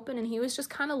eyes were open, and he was just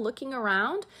kind of looking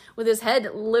around with his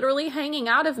head literally hanging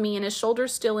out of me and his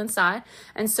shoulders still inside.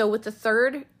 And so with the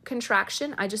third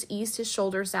contraction, I just eased his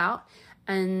shoulders out,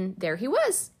 and there he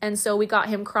was. And so we got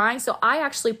him crying. So I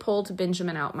actually pulled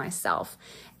Benjamin out myself.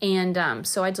 And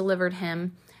so I delivered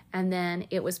him, and then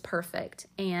it was perfect.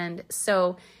 And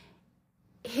so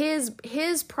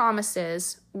his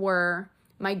promises were,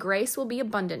 my grace will be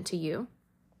abundant to you,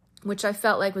 which I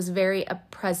felt like was very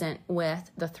present with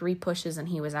the 3 pushes and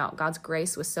he was out. God's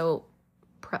grace was so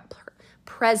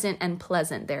present and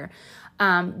pleasant there.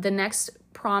 The next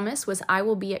promise was, I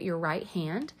will be at your right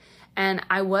hand. And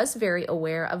I was very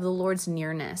aware of the Lord's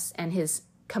nearness and his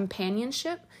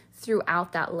companionship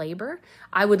throughout that labor.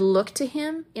 I would look to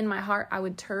him in my heart. I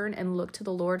would turn and look to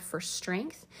the Lord for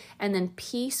strength, and then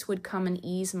peace would come and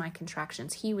ease my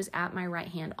contractions. He was at my right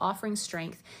hand, offering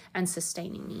strength and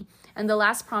sustaining me. And the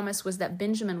last promise was that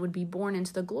Benjamin would be born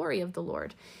into the glory of the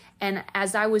Lord. And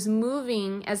as I was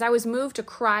moved to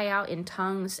cry out in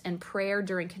tongues and prayer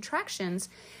during contractions,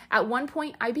 at one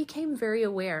point I became very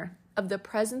aware of the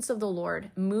presence of the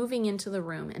Lord moving into the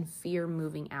room and fear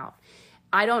moving out.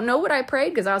 I don't know what I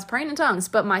prayed because I was praying in tongues,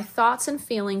 but my thoughts and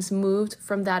feelings moved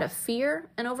from that of fear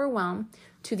and overwhelm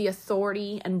to the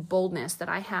authority and boldness that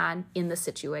I had in the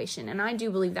situation. And I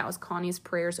do believe that was Connie's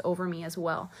prayers over me as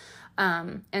well.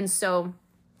 And so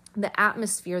the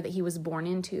atmosphere that he was born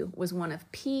into was one of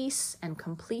peace and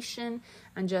completion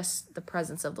and just the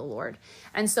presence of the Lord.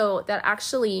 And so that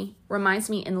actually reminds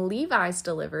me, in Levi's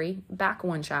delivery, back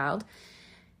one child,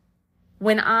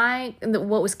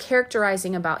 what was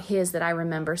characterizing about his that I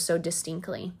remember so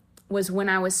distinctly was when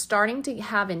I was starting to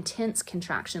have intense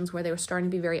contractions where they were starting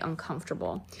to be very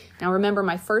uncomfortable. Now, remember,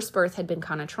 my first birth had been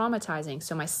kind of traumatizing.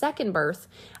 So my second birth,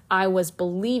 I was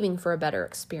believing for a better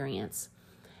experience.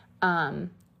 And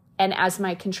as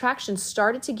my contractions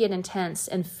started to get intense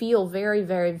and feel very,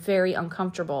 very, very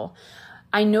uncomfortable,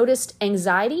 I noticed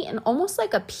anxiety and almost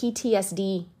like a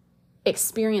PTSD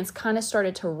experience kind of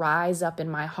started to rise up in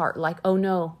my heart. Like, oh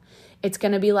no, it's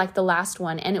going to be like the last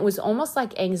one. And it was almost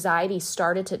like anxiety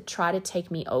started to try to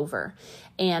take me over.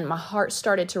 And my heart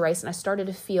started to race and I started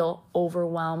to feel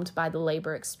overwhelmed by the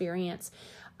labor experience.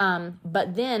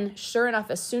 But then, sure enough,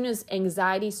 as soon as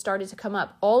anxiety started to come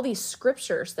up, all these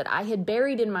scriptures that I had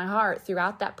buried in my heart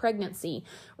throughout that pregnancy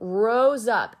rose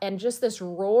up, and just this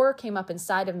roar came up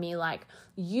inside of me like,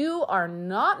 you are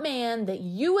not man that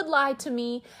you would lie to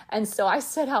me. And so I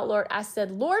said out, Lord,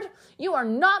 you are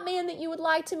not man that you would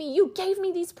lie to me. You gave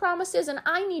me these promises and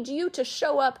I need you to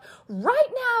show up right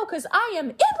now because I am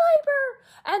in labor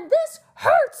and this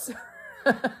hurts.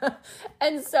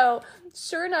 And so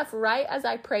sure enough, right as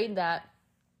I prayed that,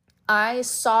 I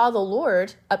saw the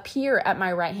Lord appear at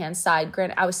my right-hand side.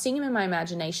 Granted, I was seeing him in my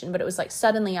imagination, but it was like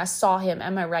suddenly I saw him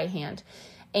at my right hand.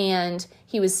 And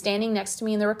he was standing next to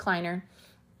me in the recliner,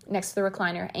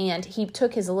 and he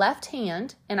took his left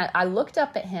hand, and I looked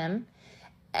up at him,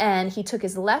 and he took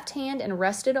his left hand and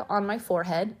rested on my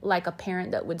forehead like a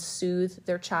parent that would soothe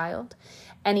their child.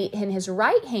 And in his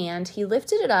right hand, he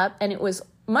lifted it up, and it was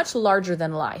much larger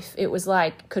than life. It was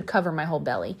like, could cover my whole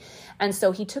belly. And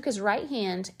so he took his right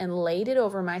hand and laid it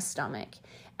over my stomach.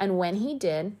 And when he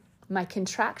did, my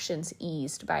contractions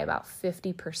eased by about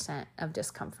 50% of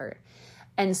discomfort.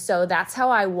 And so that's how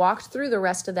I walked through the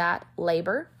rest of that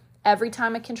labor. Every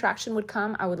time a contraction would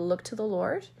come, I would look to the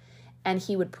Lord and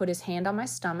he would put his hand on my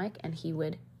stomach and he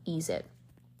would ease it.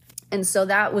 And so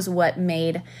that was what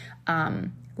made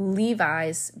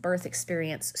Levi's birth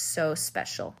experience so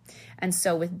special. And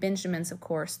so with Benjamin's, of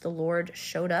course, the Lord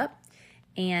showed up.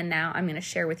 And now I'm going to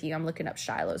share with you, I'm looking up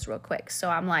Shiloh's real quick. So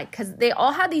I'm like, because they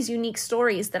all had these unique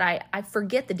stories that I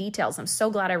forget the details. I'm so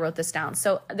glad I wrote this down.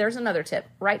 So there's another tip.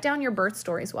 Write down your birth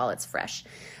stories while it's fresh.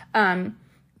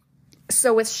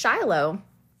 So with Shiloh,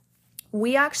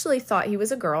 we actually thought he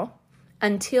was a girl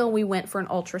until we went for an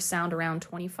ultrasound around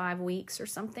 25 weeks or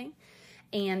something.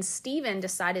 And Stephen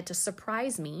decided to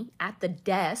surprise me at the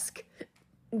desk.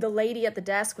 The lady at the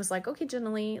desk was like, okay,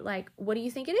 Jenilee, like, what do you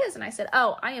think it is? And I said,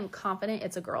 oh, I am confident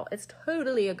it's a girl. It's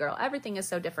totally a girl. Everything is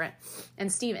so different.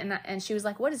 And and she was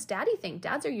like, what does Daddy think?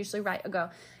 Dads are usually right. I go,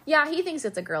 yeah, he thinks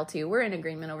it's a girl too. We're in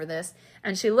agreement over this.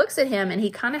 And she looks at him and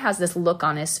he kind of has this look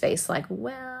on his face like,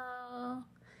 well,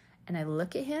 and I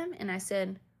look at him and I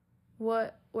said,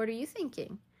 what are you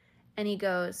thinking? And he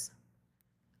goes,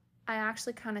 I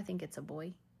actually kind of think it's a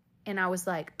boy. And I was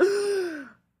like, the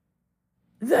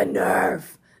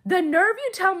nerve you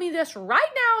tell me this right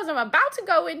now as I'm about to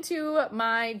go into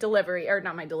my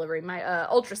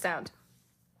ultrasound.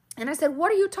 And I said,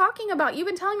 what are you talking about? You've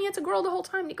been telling me it's a girl the whole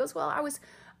time. And he goes, well, I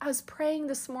was praying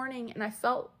this morning and I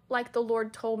felt like the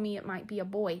Lord told me it might be a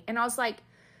boy. And I was like,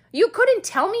 you couldn't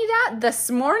tell me that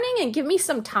this morning and give me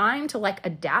some time to like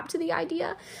adapt to the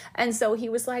idea? And so he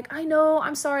was like, I know,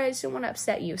 I'm sorry, I just didn't want to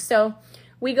upset you. So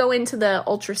we go into the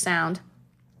ultrasound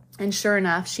and sure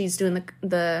enough, she's doing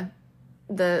the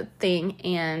thing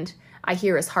and I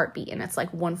hear his heartbeat and it's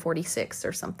like 146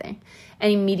 or something.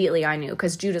 And immediately I knew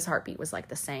because Judah's heartbeat was like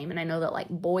the same. And I know that like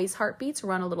boys' heartbeats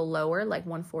run a little lower, like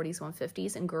 140s,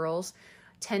 150s, and girls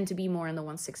tend to be more in the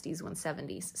 160s,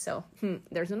 170s. So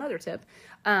there's another tip.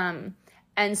 And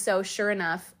so sure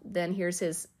enough, then here's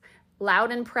his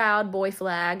loud and proud boy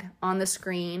flag on the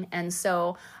screen. And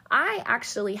so I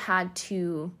actually I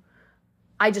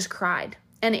just cried.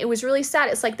 And it was really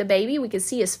sad. It's like the baby, we could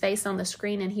see his face on the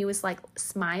screen and he was like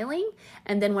smiling.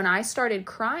 And then when I started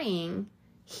crying,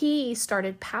 he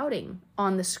started pouting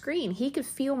on the screen. He could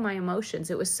feel my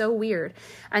emotions. It was so weird.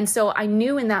 And so I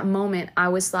knew in that moment, I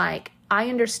was like, I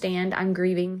understand I'm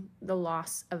grieving the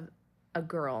loss of a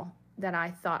girl that I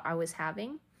thought I was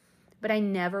having, but I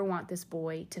never want this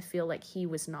boy to feel like he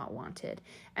was not wanted.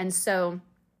 And so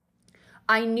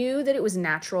I knew that it was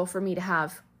natural for me to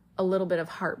have a little bit of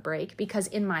heartbreak because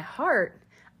in my heart,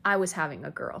 I was having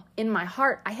a girl. In my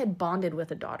heart, I had bonded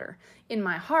with a daughter. In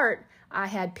my heart, I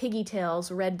had piggy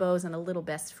tails, red bows, and a little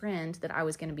best friend that I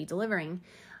was going to be delivering.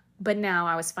 But now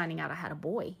I was finding out I had a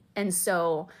boy. And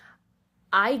so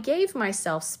I gave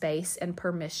myself space and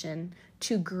permission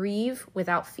to grieve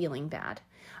without feeling bad.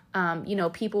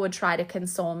 People would try to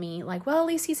console me like, well, at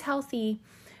least he's healthy.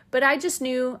 but I just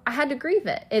knew I had to grieve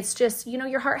it. It's just,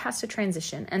 your heart has to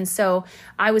transition. And so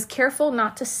I was careful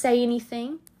not to say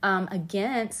anything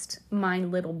against my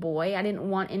little boy. I didn't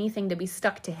want anything to be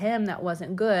stuck to him that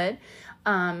wasn't good.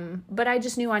 But I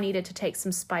just knew I needed to take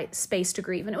some space to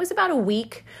grieve. And it was about a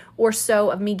week or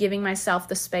so of me giving myself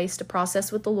the space to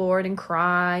process with the Lord and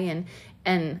cry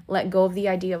and let go of the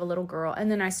idea of a little girl.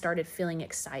 And then I started feeling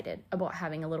excited about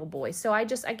having a little boy. So I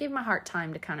gave my heart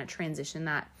time to kind of transition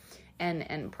that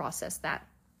and process that.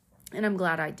 And I'm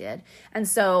glad I did. And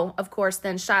so, of course,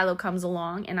 then Shiloh comes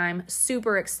along and I'm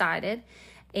super excited.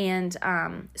 And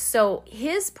so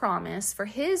his promise for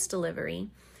his delivery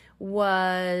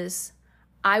was,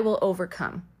 I will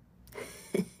overcome.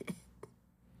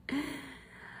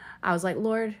 I was like,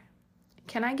 Lord,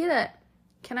 can I get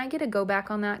a go back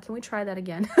on that? Can we try that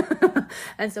again?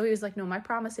 And so he was like, no, my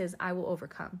promise is I will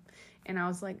overcome. And I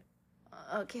was like,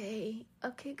 okay,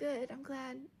 good. I'm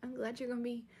glad you're going to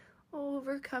be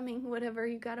overcoming whatever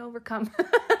you got to overcome.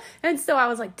 And so I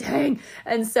was like, dang.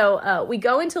 And so we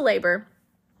go into labor.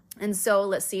 And so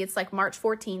let's see, it's like March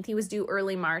 14th. He was due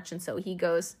early March. And so he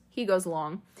goes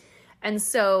long. And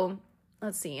so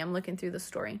let's see, I'm looking through the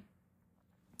story.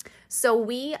 So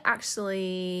we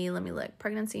actually, let me look,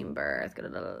 pregnancy and birth.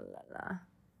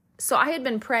 So I had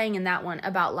been praying in that one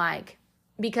about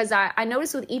because I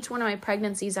noticed with each one of my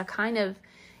pregnancies, I kind of,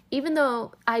 even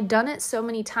though I'd done it so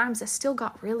many times, I still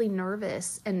got really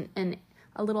nervous and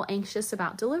a little anxious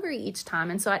about delivery each time.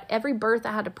 And so at every birth,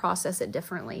 I had to process it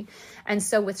differently. And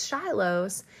so with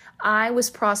Shiloh's, I was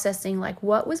processing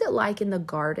what was it like in the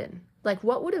garden?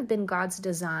 What would have been God's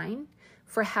design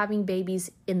for having babies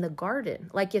in the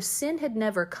garden? If sin had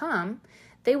never come,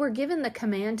 they were given the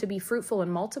command to be fruitful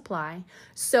and multiply.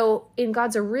 So in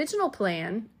God's original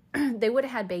plan, they would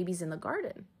have had babies in the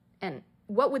garden. And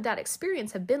what would that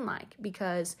experience have been like?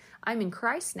 Because I'm in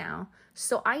Christ now,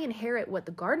 so I inherit what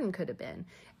the garden could have been.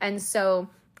 And so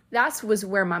that was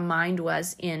where my mind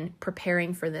was in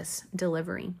preparing for this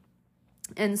delivery.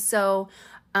 And so,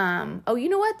 you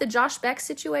know what? The Josh Beck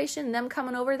situation, them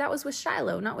coming over, that was with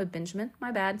Shiloh, not with Benjamin.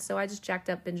 My bad. So I just jacked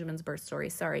up Benjamin's birth story.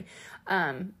 Sorry.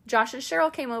 Josh and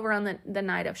Cheryl came over on the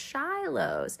night of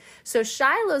Shiloh's. So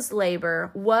Shiloh's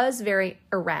labor was very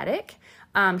erratic.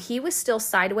 He was still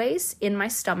sideways in my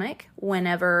stomach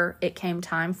whenever it came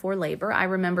time for labor. I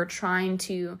remember trying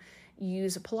to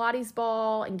use a Pilates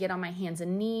ball and get on my hands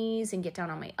and knees and get down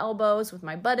on my elbows with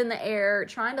my butt in the air,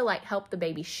 trying to help the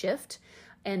baby shift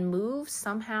and move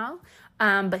somehow.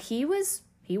 But he was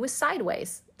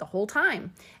sideways the whole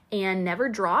time and never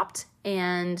dropped.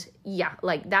 And yeah,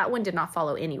 that one did not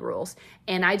follow any rules.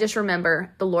 And I just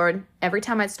remember the Lord, every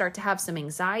time I'd start to have some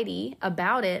anxiety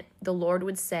about it, the Lord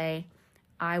would say,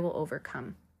 I will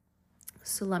overcome.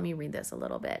 So let me read this a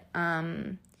little bit.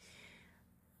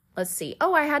 Let's see.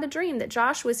 Oh, I had a dream that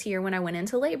Josh was here when I went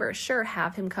into labor. Sure,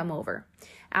 have him come over.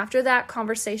 After that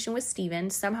conversation with Stephen,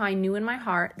 somehow I knew in my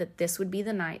heart that this would be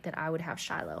the night that I would have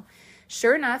Shiloh.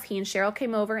 Sure enough, he and Cheryl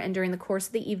came over, and during the course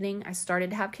of the evening, I started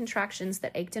to have contractions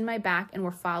that ached in my back and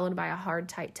were followed by a hard,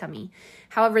 tight tummy.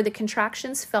 However, the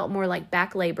contractions felt more like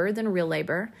back labor than real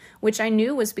labor, which I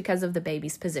knew was because of the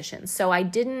baby's position. So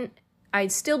I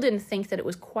still didn't think that it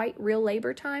was quite real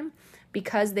labor time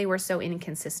because they were so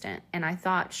inconsistent. And I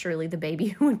thought surely the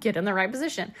baby would get in the right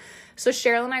position. So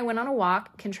Cheryl and I went on a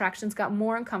walk. Contractions got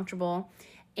more uncomfortable.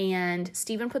 And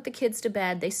Stephen put the kids to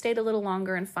bed. They stayed a little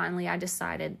longer. And finally, I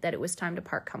decided that it was time to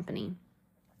part company.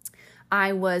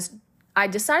 I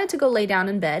decided to go lay down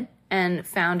in bed and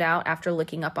found out after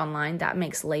looking up online that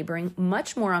makes laboring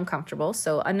much more uncomfortable.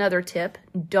 So another tip,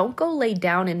 don't go lay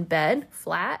down in bed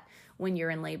flat when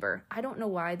you're in labor. I don't know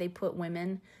why they put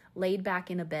women laid back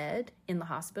in a bed in the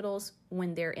hospitals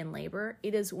when they're in labor.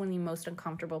 It is one of the most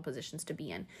uncomfortable positions to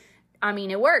be in. I mean,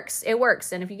 it works.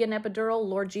 And if you get an epidural,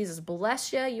 Lord Jesus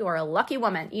bless you. You are a lucky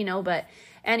woman, but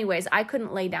anyways, I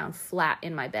couldn't lay down flat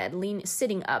in my bed.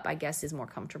 Sitting up, I guess, is more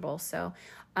comfortable. So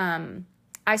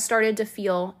I started to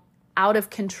feel out of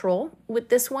control with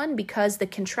this one because the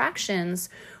contractions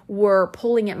were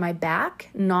pulling at my back,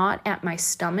 not at my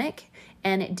stomach.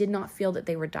 And it did not feel that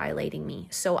they were dilating me.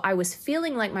 So I was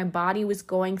feeling like my body was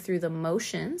going through the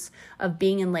motions of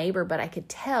being in labor, but I could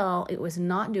tell it was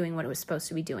not doing what it was supposed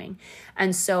to be doing.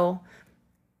 And so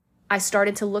I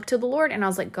started to look to the Lord and I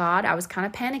was like, God, I was kind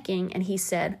of panicking. And he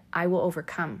said, I will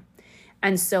overcome.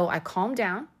 And so I calmed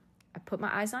down. I put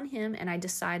my eyes on him and I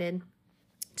decided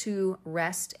to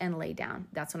rest and lay down.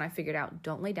 That's when I figured out,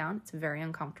 don't lay down. It's very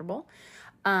uncomfortable.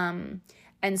 And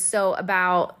so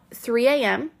about 3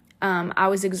 a.m., I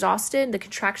was exhausted. The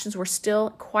contractions were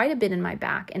still quite a bit in my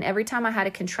back. And every time I had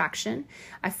a contraction,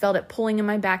 I felt it pulling in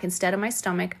my back instead of my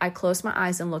stomach. I closed my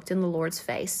eyes and looked in the Lord's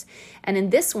face. And in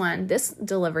this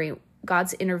delivery,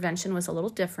 God's intervention was a little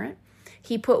different.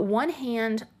 He put one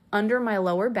hand under my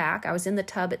lower back. I was in the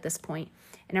tub at this point.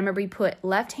 And I remember he put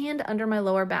left hand under my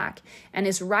lower back, and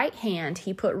his right hand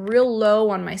he put real low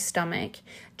on my stomach,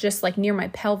 just like near my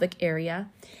pelvic area.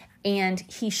 And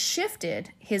he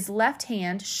his left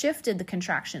hand shifted the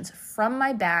contractions from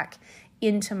my back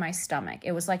into my stomach.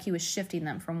 It was like he was shifting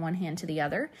them from one hand to the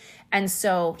other. And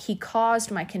so he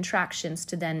caused my contractions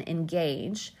to then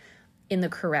engage in the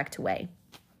correct way.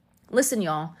 Listen,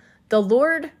 y'all, the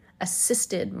Lord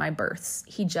assisted my births.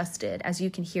 He just did. As you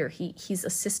can hear, he's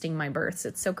assisting my births.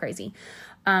 It's so crazy.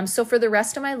 So for the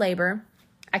rest of my labor,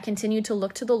 I continued to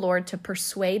look to the Lord to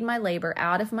persuade my labor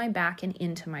out of my back and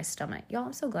into my stomach. Y'all,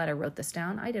 I'm so glad I wrote this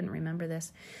down. I didn't remember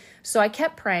this. So I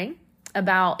kept praying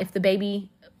about the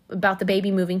baby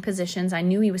moving positions. I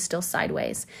knew he was still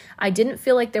sideways. I didn't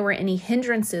feel like there were any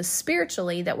hindrances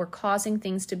spiritually that were causing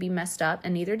things to be messed up,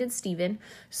 and neither did Stephen.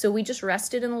 So we just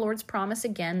rested in the Lord's promise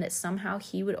again that somehow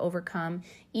he would overcome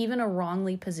even a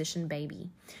wrongly positioned baby.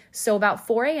 So about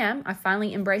 4 a.m., I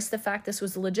finally embraced the fact this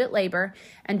was legit labor,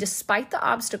 and despite the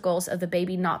obstacles of the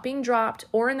baby not being dropped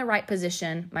or in the right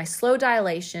position, my slow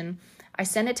dilation, I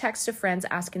sent a text to friends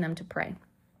asking them to pray.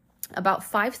 About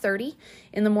 5:30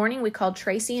 in the morning, we called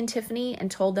Tracy and Tiffany and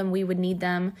told them we would need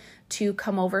them to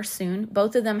come over soon.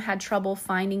 Both of them had trouble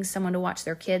finding someone to watch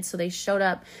their kids, so they showed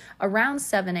up around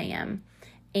 7 a.m.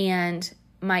 And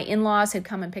my in-laws had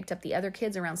come and picked up the other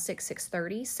kids around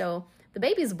 6:30. So the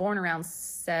baby is born around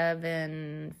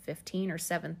 7:15 or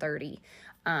 7:30,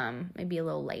 maybe a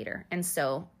little later. And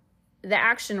so the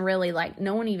action really,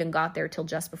 no one even got there till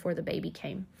just before the baby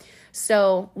came.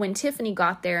 So when Tiffany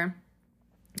got there,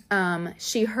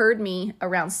 she heard me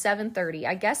around 7:30.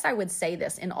 I guess I would say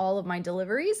this in all of my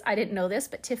deliveries. I didn't know this,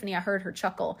 but Tiffany, I heard her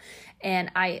chuckle. And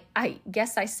I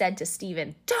guess I said to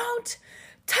Stephen, "Don't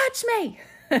touch me."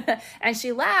 And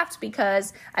she laughed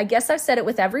because I guess I said it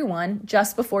with everyone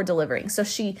just before delivering. So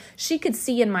she could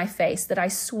see in my face that I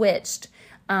switched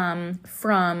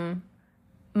from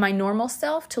my normal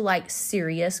self to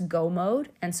serious go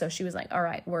mode. And so she was like, all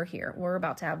right, we're here. We're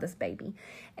about to have this baby.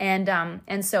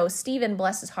 And so Stephen,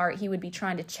 bless his heart, he would be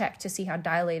trying to check to see how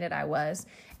dilated I was.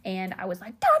 And I was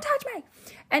like, don't touch me.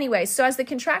 Anyway, so as the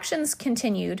contractions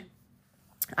continued,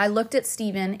 I looked at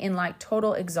Stephen in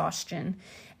total exhaustion.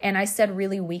 And I said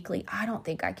really weakly, I don't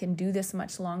think I can do this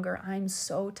much longer. I'm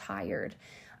so tired.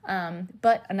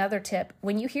 But another tip,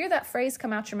 when you hear that phrase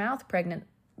come out your mouth, pregnant,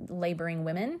 laboring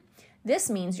women,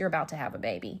 this means you're about to have a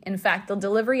baby. In fact, the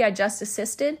delivery I just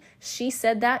assisted, she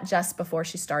said that just before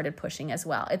she started pushing as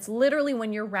well. It's literally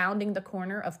when you're rounding the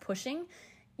corner of pushing,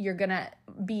 you're going to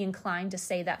be inclined to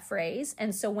say that phrase.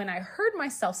 And so when I heard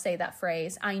myself say that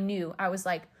phrase, I knew. I was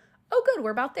like, oh, good,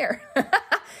 we're about there.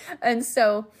 And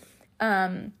so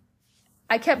I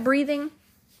kept breathing,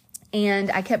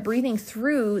 and I kept breathing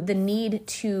through the need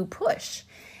to push.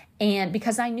 And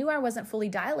because I knew I wasn't fully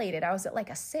dilated, I was at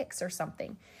a 6 or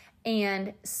something.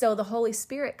 And so the Holy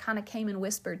Spirit kind of came and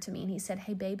whispered to me, and he said,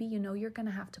 hey, baby, you're going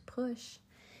to have to push.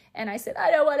 And I said, I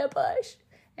don't want to push.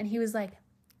 And he was like,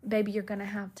 baby, you're going to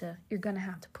have to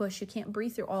push. You can't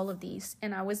breathe through all of these.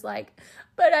 And I was like,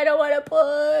 but I don't want to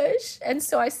push. And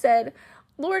so I said,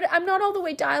 Lord, I'm not all the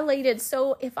way dilated.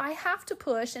 So if I have to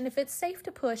push, and if it's safe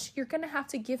to push, you're going to have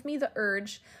to give me the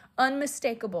urge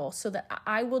unmistakable so that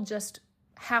I will just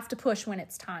have to push when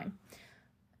it's time.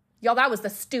 Y'all, that was the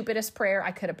stupidest prayer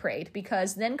I could have prayed,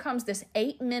 because then comes this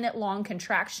 8-minute long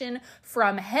contraction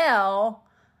from hell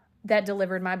that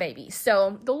delivered my baby.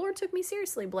 So the Lord took me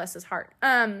seriously, bless his heart.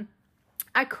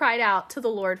 I cried out to the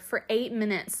Lord for 8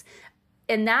 minutes.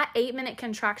 And that 8-minute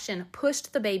contraction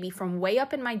pushed the baby from way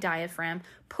up in my diaphragm,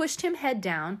 pushed him head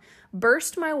down,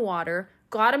 burst my water,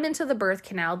 got him into the birth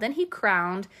canal. Then he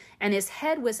crowned and his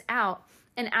head was out.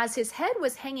 And as his head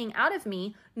was hanging out of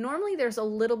me, normally there's a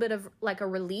little bit of a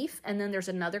relief, and then there's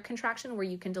another contraction where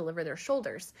you can deliver their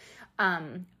shoulders.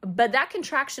 But that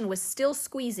contraction was still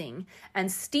squeezing,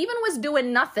 and Stephen was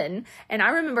doing nothing. And I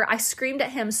remember I screamed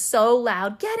at him so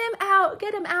loud, get him out,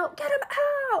 get him out, get him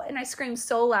out. And I screamed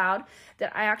so loud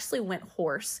that I actually went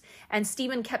hoarse. And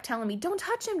Stephen kept telling me, don't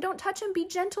touch him, be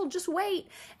gentle, just wait.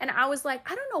 And I was like,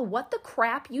 I don't know what the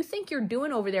crap you think you're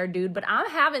doing over there, dude, but I'm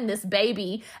having this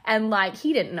baby. And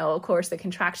he didn't know, of course, the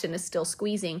contraction is still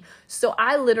squeezing. So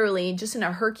I literally, just in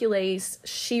a Hercules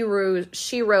she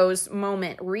rose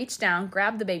moment, reached down,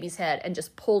 grabbed the baby's head, and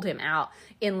just pulled him out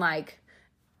in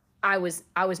I was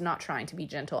not trying to be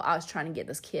gentle. I was trying to get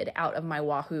this kid out of my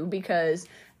wahoo, because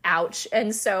ouch.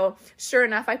 And so sure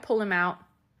enough, I pull him out.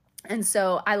 And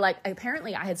so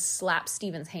apparently I had slapped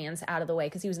Steven's hands out of the way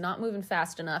because he was not moving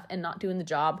fast enough and not doing the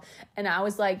job. And I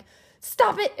was like,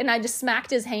 stop it. And I just smacked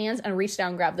his hands and reached down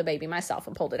and grabbed the baby myself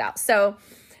and pulled it out. So,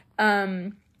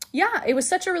 yeah, it was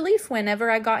such a relief whenever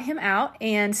I got him out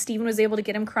and Steven was able to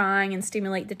get him crying and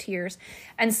stimulate the tears.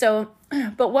 And so,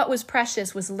 but what was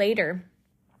precious was later,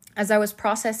 as I was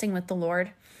processing with the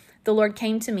Lord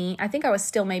came to me. I think I was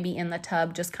still maybe in the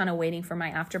tub, just kind of waiting for my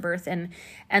afterbirth. And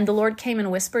the Lord came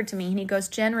and whispered to me, and he goes,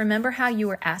 Jen, remember how you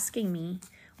were asking me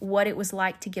what it was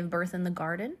like to give birth in the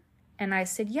garden? And I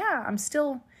said, yeah, I'm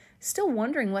still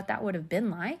wondering what that would have been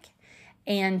like.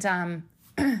 And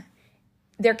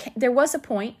there was a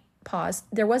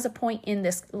point in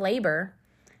this labor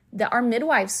that our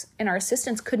midwives and our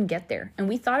assistants couldn't get there. And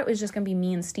we thought it was just going to be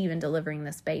me and Steven delivering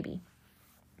this baby.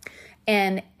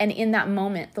 And in that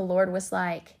moment, the Lord was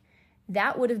like,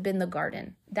 that would have been the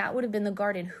garden. That would have been the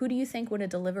garden. Who do you think would have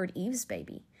delivered Eve's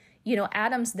baby? You know,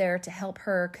 Adam's there to help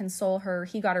her, console her.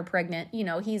 He got her pregnant. You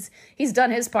know, he's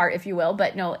done his part, if you will.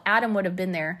 But no, Adam would have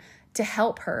been there to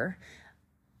help her.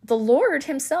 The Lord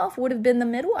himself would have been the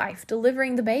midwife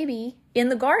delivering the baby in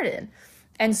the garden.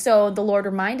 And so the Lord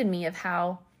reminded me of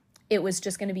how it was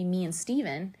just going to be me and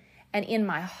Steven. And in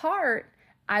my heart,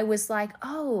 I was like,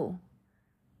 oh,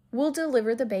 we'll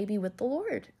deliver the baby with the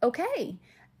Lord. Okay.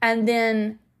 And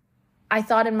then I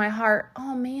thought in my heart,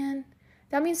 oh man,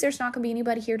 that means there's not going to be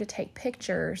anybody here to take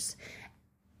pictures.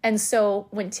 And so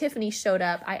when Tiffany showed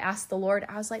up, I asked the Lord,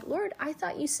 I was like, Lord, I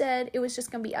thought you said it was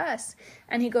just going to be us.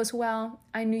 And he goes, well,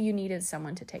 I knew you needed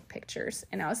someone to take pictures.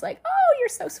 And I was like, oh, you're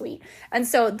so sweet. And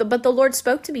so, but the Lord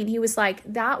spoke to me and he was like,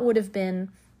 that would have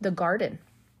been the garden,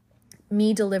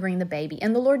 me delivering the baby.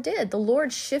 And the Lord did. The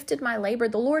Lord shifted my labor.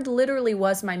 The Lord literally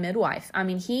was my midwife. I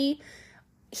mean, he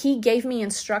gave me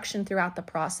instruction throughout the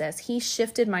process. He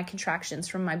shifted my contractions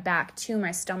from my back to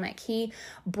my stomach. He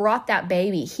brought that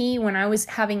baby. When I was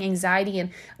having anxiety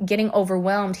and getting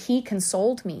overwhelmed, he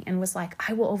consoled me and was like,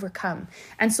 I will overcome.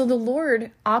 And so the Lord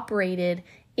operated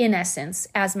in essence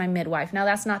as my midwife. Now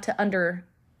that's not to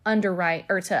underwrite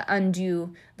or to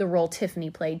undo the role Tiffany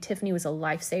played. Tiffany was a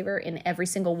lifesaver in every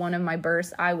single one of my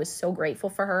births. I was so grateful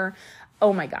for her.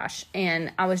 Oh my gosh.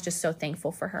 And I was just so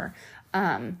thankful for her.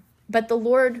 But the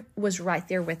Lord was right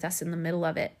there with us in the middle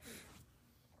of it.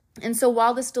 And so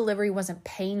while this delivery wasn't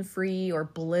pain-free or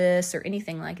bliss or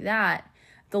anything like that,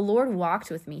 the Lord walked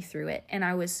with me through it. And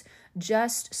I was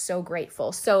just so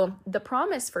grateful. So the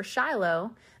promise for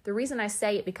Shiloh, the reason I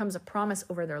say it becomes a promise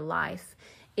over their life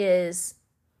is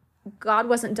God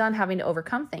wasn't done having to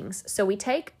overcome things. So we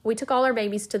took all our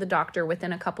babies to the doctor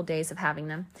within a couple days of having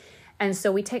them. And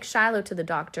so we take Shiloh to the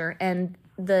doctor, and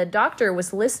the doctor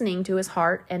was listening to his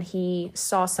heart and he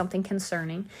saw something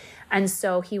concerning. And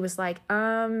so he was like,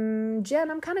 Jen,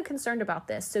 I'm kind of concerned about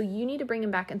this. So you need to bring him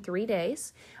back in 3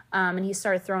 days. And he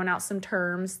started throwing out some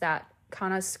terms that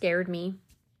kind of scared me.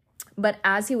 But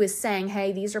as he was saying,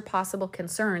 hey, these are possible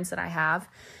concerns that I have,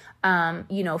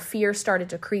 fear started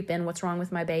to creep in. What's wrong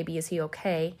with my baby? Is he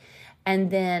okay? And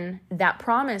then that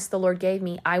promise the Lord gave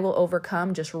me, I will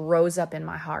overcome, just rose up in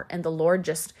my heart. And the Lord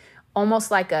just almost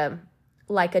like a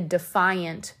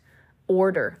defiant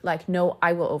order, like, no,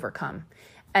 I will overcome.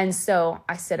 And so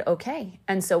I said, okay.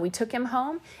 And so we took him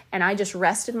home and I just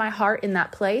rested my heart in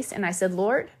that place. And I said,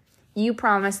 Lord, you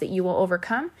promised that you will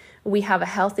overcome. We have a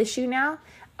health issue now.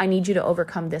 I need you to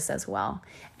overcome this as well.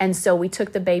 And so we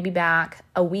took the baby back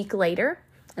a week later.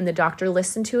 And the doctor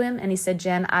listened to him and he said,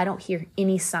 Jen, I don't hear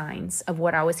any signs of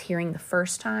what I was hearing the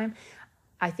first time.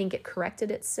 I think it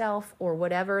corrected itself or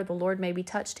whatever. The Lord maybe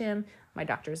touched him. My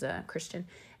doctor's a Christian.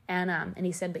 And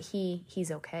he said, but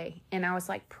he's okay. And I was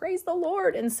like, praise the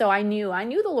Lord. And so I knew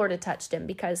the Lord had touched him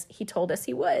because he told us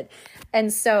he would.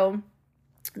 And so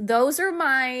those are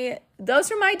my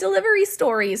delivery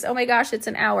stories. Oh my gosh, it's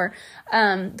an hour.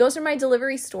 Those are my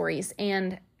delivery stories.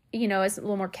 And it's a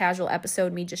little more casual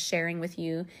episode, me just sharing with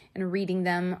you and reading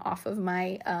them off of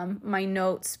my my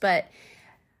notes. But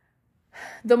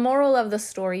the moral of the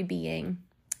story being,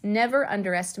 never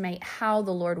underestimate how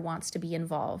the Lord wants to be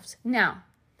involved. Now,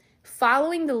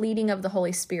 following the leading of the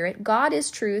Holy Spirit, God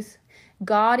is truth,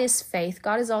 God is faith,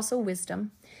 God is also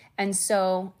wisdom. And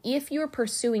so if you're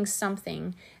pursuing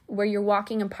something where you're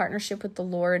walking in partnership with the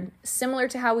Lord, similar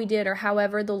to how we did or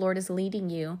however the Lord is leading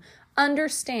you,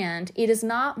 understand it is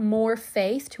not more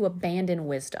faith to abandon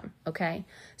wisdom, okay?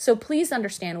 So please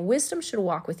understand, wisdom should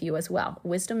walk with you as well.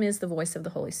 Wisdom is the voice of the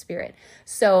Holy Spirit.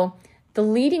 So the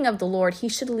leading of the Lord, he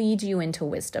should lead you into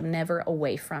wisdom, never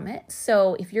away from it.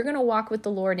 So if you're going to walk with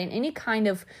the Lord in any kind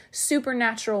of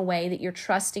supernatural way that you're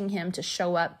trusting him to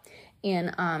show up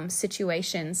in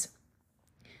situations.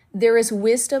 There is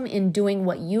wisdom in doing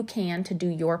what you can to do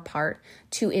your part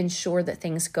to ensure that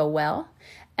things go well.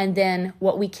 And then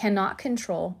what we cannot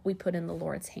control, we put in the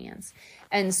Lord's hands.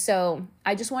 And so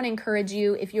I just want to encourage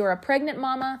you, if you're a pregnant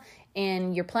mama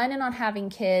and you're planning on having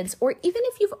kids, or even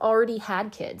if you've already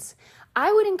had kids,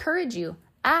 I would encourage you,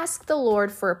 ask the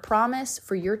Lord for a promise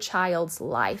for your child's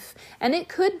life. And it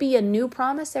could be a new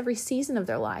promise every season of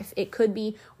their life. It could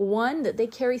be one that they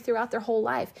carry throughout their whole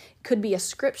life. It could be a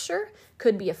scripture,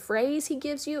 could be a phrase he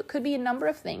gives you. It could be a number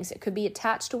of things. It could be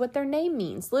attached to what their name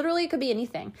means. Literally, it could be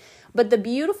anything. But the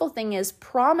beautiful thing is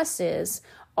promises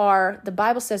are, the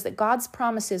Bible says that God's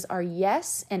promises are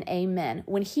yes and amen.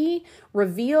 When he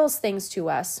reveals things to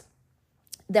us,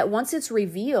 that once it's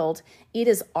revealed, it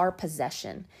is our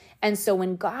possession. And so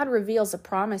when God reveals a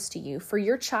promise to you for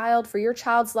your child, for your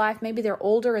child's life, maybe they're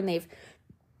older and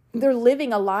they're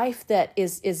living a life that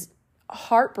is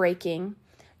heartbreaking,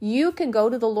 you can go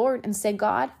to the Lord and say,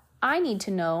 God, I need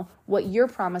to know what your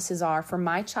promises are for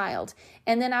my child.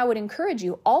 And then I would encourage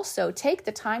you also take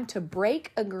the time to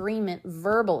break agreement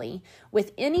verbally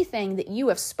with anything that you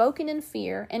have spoken in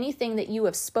fear, anything that you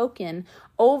have spoken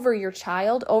over your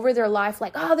child, over their life,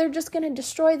 like, oh, they're just going to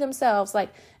destroy themselves. Like,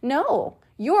 no,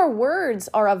 your words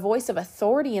are a voice of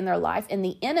authority in their life, and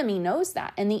the enemy knows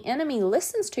that. And the enemy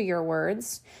listens to your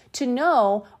words to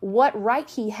know what right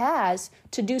he has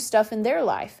to do stuff in their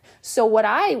life. So what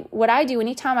I do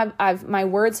anytime my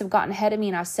words have gotten ahead of me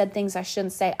and I've said things I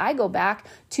shouldn't say, I go back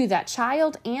to that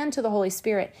child and to the Holy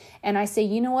Spirit and I say,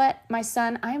 you know what, my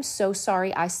son, I am so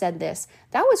sorry I said this.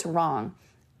 That was wrong.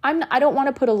 I don't want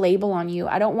to put a label on you.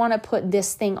 I don't want to put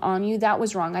this thing on you. That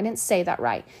was wrong. I didn't say that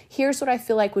right. Here's what I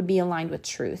feel like would be aligned with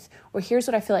truth, or here's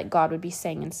what I feel like God would be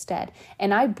saying instead.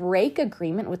 And I break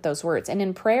agreement with those words. And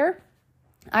in prayer,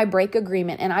 I break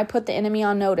agreement and I put the enemy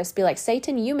on notice. Be like,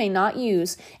 Satan, you may not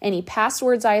use any past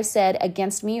words I have said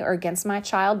against me or against my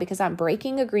child, because I'm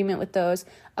breaking agreement with those,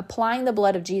 applying the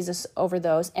blood of Jesus over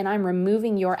those, and I'm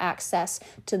removing your access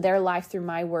to their life through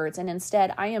my words. And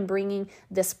instead, I am bringing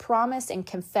this promise and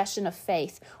confession of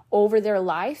faith over their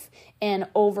life and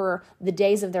over the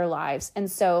days of their lives.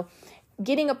 And so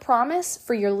getting a promise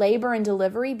for your labor and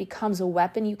delivery becomes a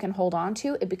weapon you can hold on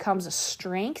to. It becomes a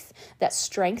strength that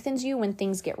strengthens you when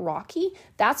things get rocky.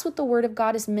 That's what the Word of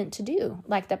God is meant to do.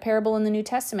 Like the parable in the New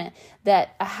Testament,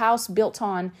 that a house built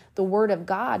on the Word of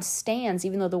God stands,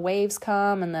 even though the waves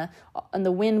come and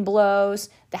the wind blows.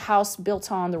 The house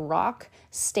built on the rock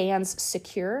stands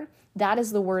secure. That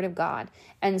is the Word of God.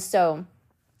 And so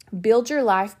build your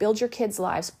life, build your kids'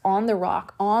 lives on the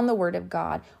rock, on the Word of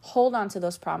God. Hold on to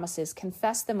those promises.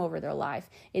 Confess them over their life.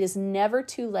 It is never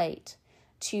too late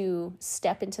to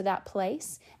step into that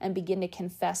place and begin to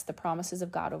confess the promises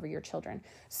of God over your children.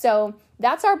 So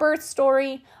that's our birth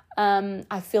story.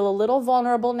 I feel a little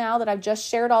vulnerable now that I've just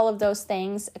shared all of those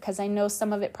things, because I know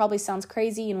some of it probably sounds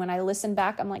crazy. And when I listen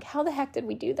back, I'm like, how the heck did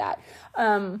we do that?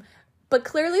 But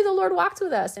clearly the Lord walked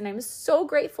with us, and I'm so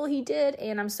grateful he did,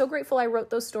 and I'm so grateful I wrote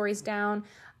those stories down.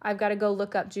 I've got to go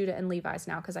look up Judah and Levi's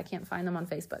now because I can't find them on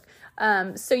Facebook.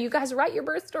 So you guys write your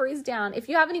birth stories down. If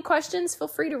you have any questions, feel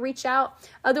free to reach out.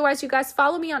 Otherwise, you guys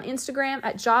follow me on Instagram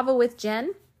at Java with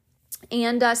Jen.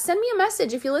 And send me a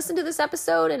message if you listen to this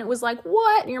episode and it was like,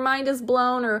 what? And your mind is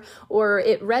blown, or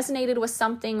it resonated with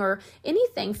something or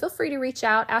anything. Feel free to reach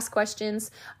out, ask questions,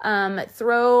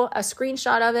 throw a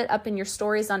screenshot of it up in your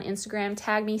stories on Instagram,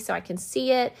 tag me so I can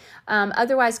see it.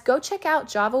 Otherwise, go check out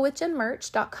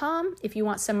javawithjenmerch.com if you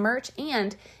want some merch.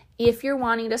 And if you're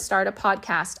wanting to start a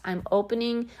podcast,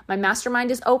 my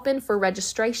mastermind is open for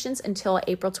registrations until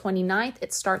April 29th.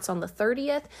 It starts on the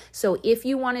 30th. So if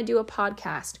you want to do a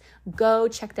podcast, go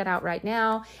check that out right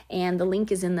now. And the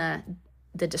link is in the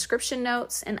description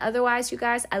notes. And otherwise, you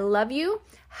guys, I love you.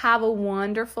 Have a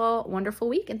wonderful, wonderful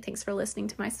week. And thanks for listening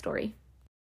to my story.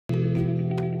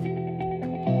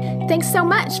 Thanks so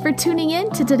much for tuning in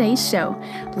to today's show.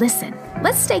 Listen,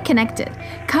 let's stay connected.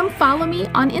 Come follow me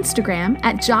on Instagram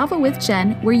at Java with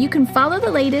Jen, where you can follow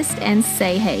the latest and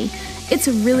say hey. It's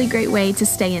a really great way to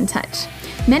stay in touch.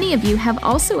 Many of you have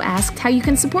also asked how you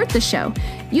can support the show.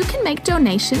 You can make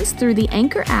donations through the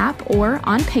Anchor app or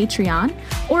on Patreon,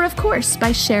 or of course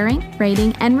by sharing,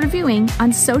 rating, and reviewing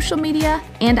on social media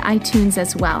and iTunes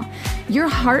as well. Your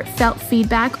heartfelt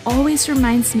feedback always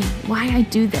reminds me why I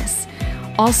do this.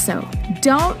 Also,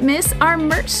 don't miss our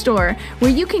merch store, where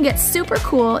you can get super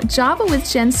cool Java with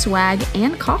Jen swag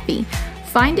and coffee.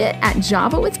 Find it at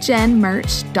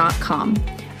javawithjenmerch.com.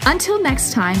 Until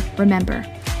next time, remember,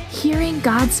 hearing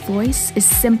God's voice is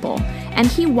simple, and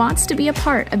He wants to be a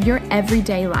part of your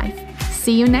everyday life.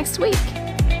 See you next week.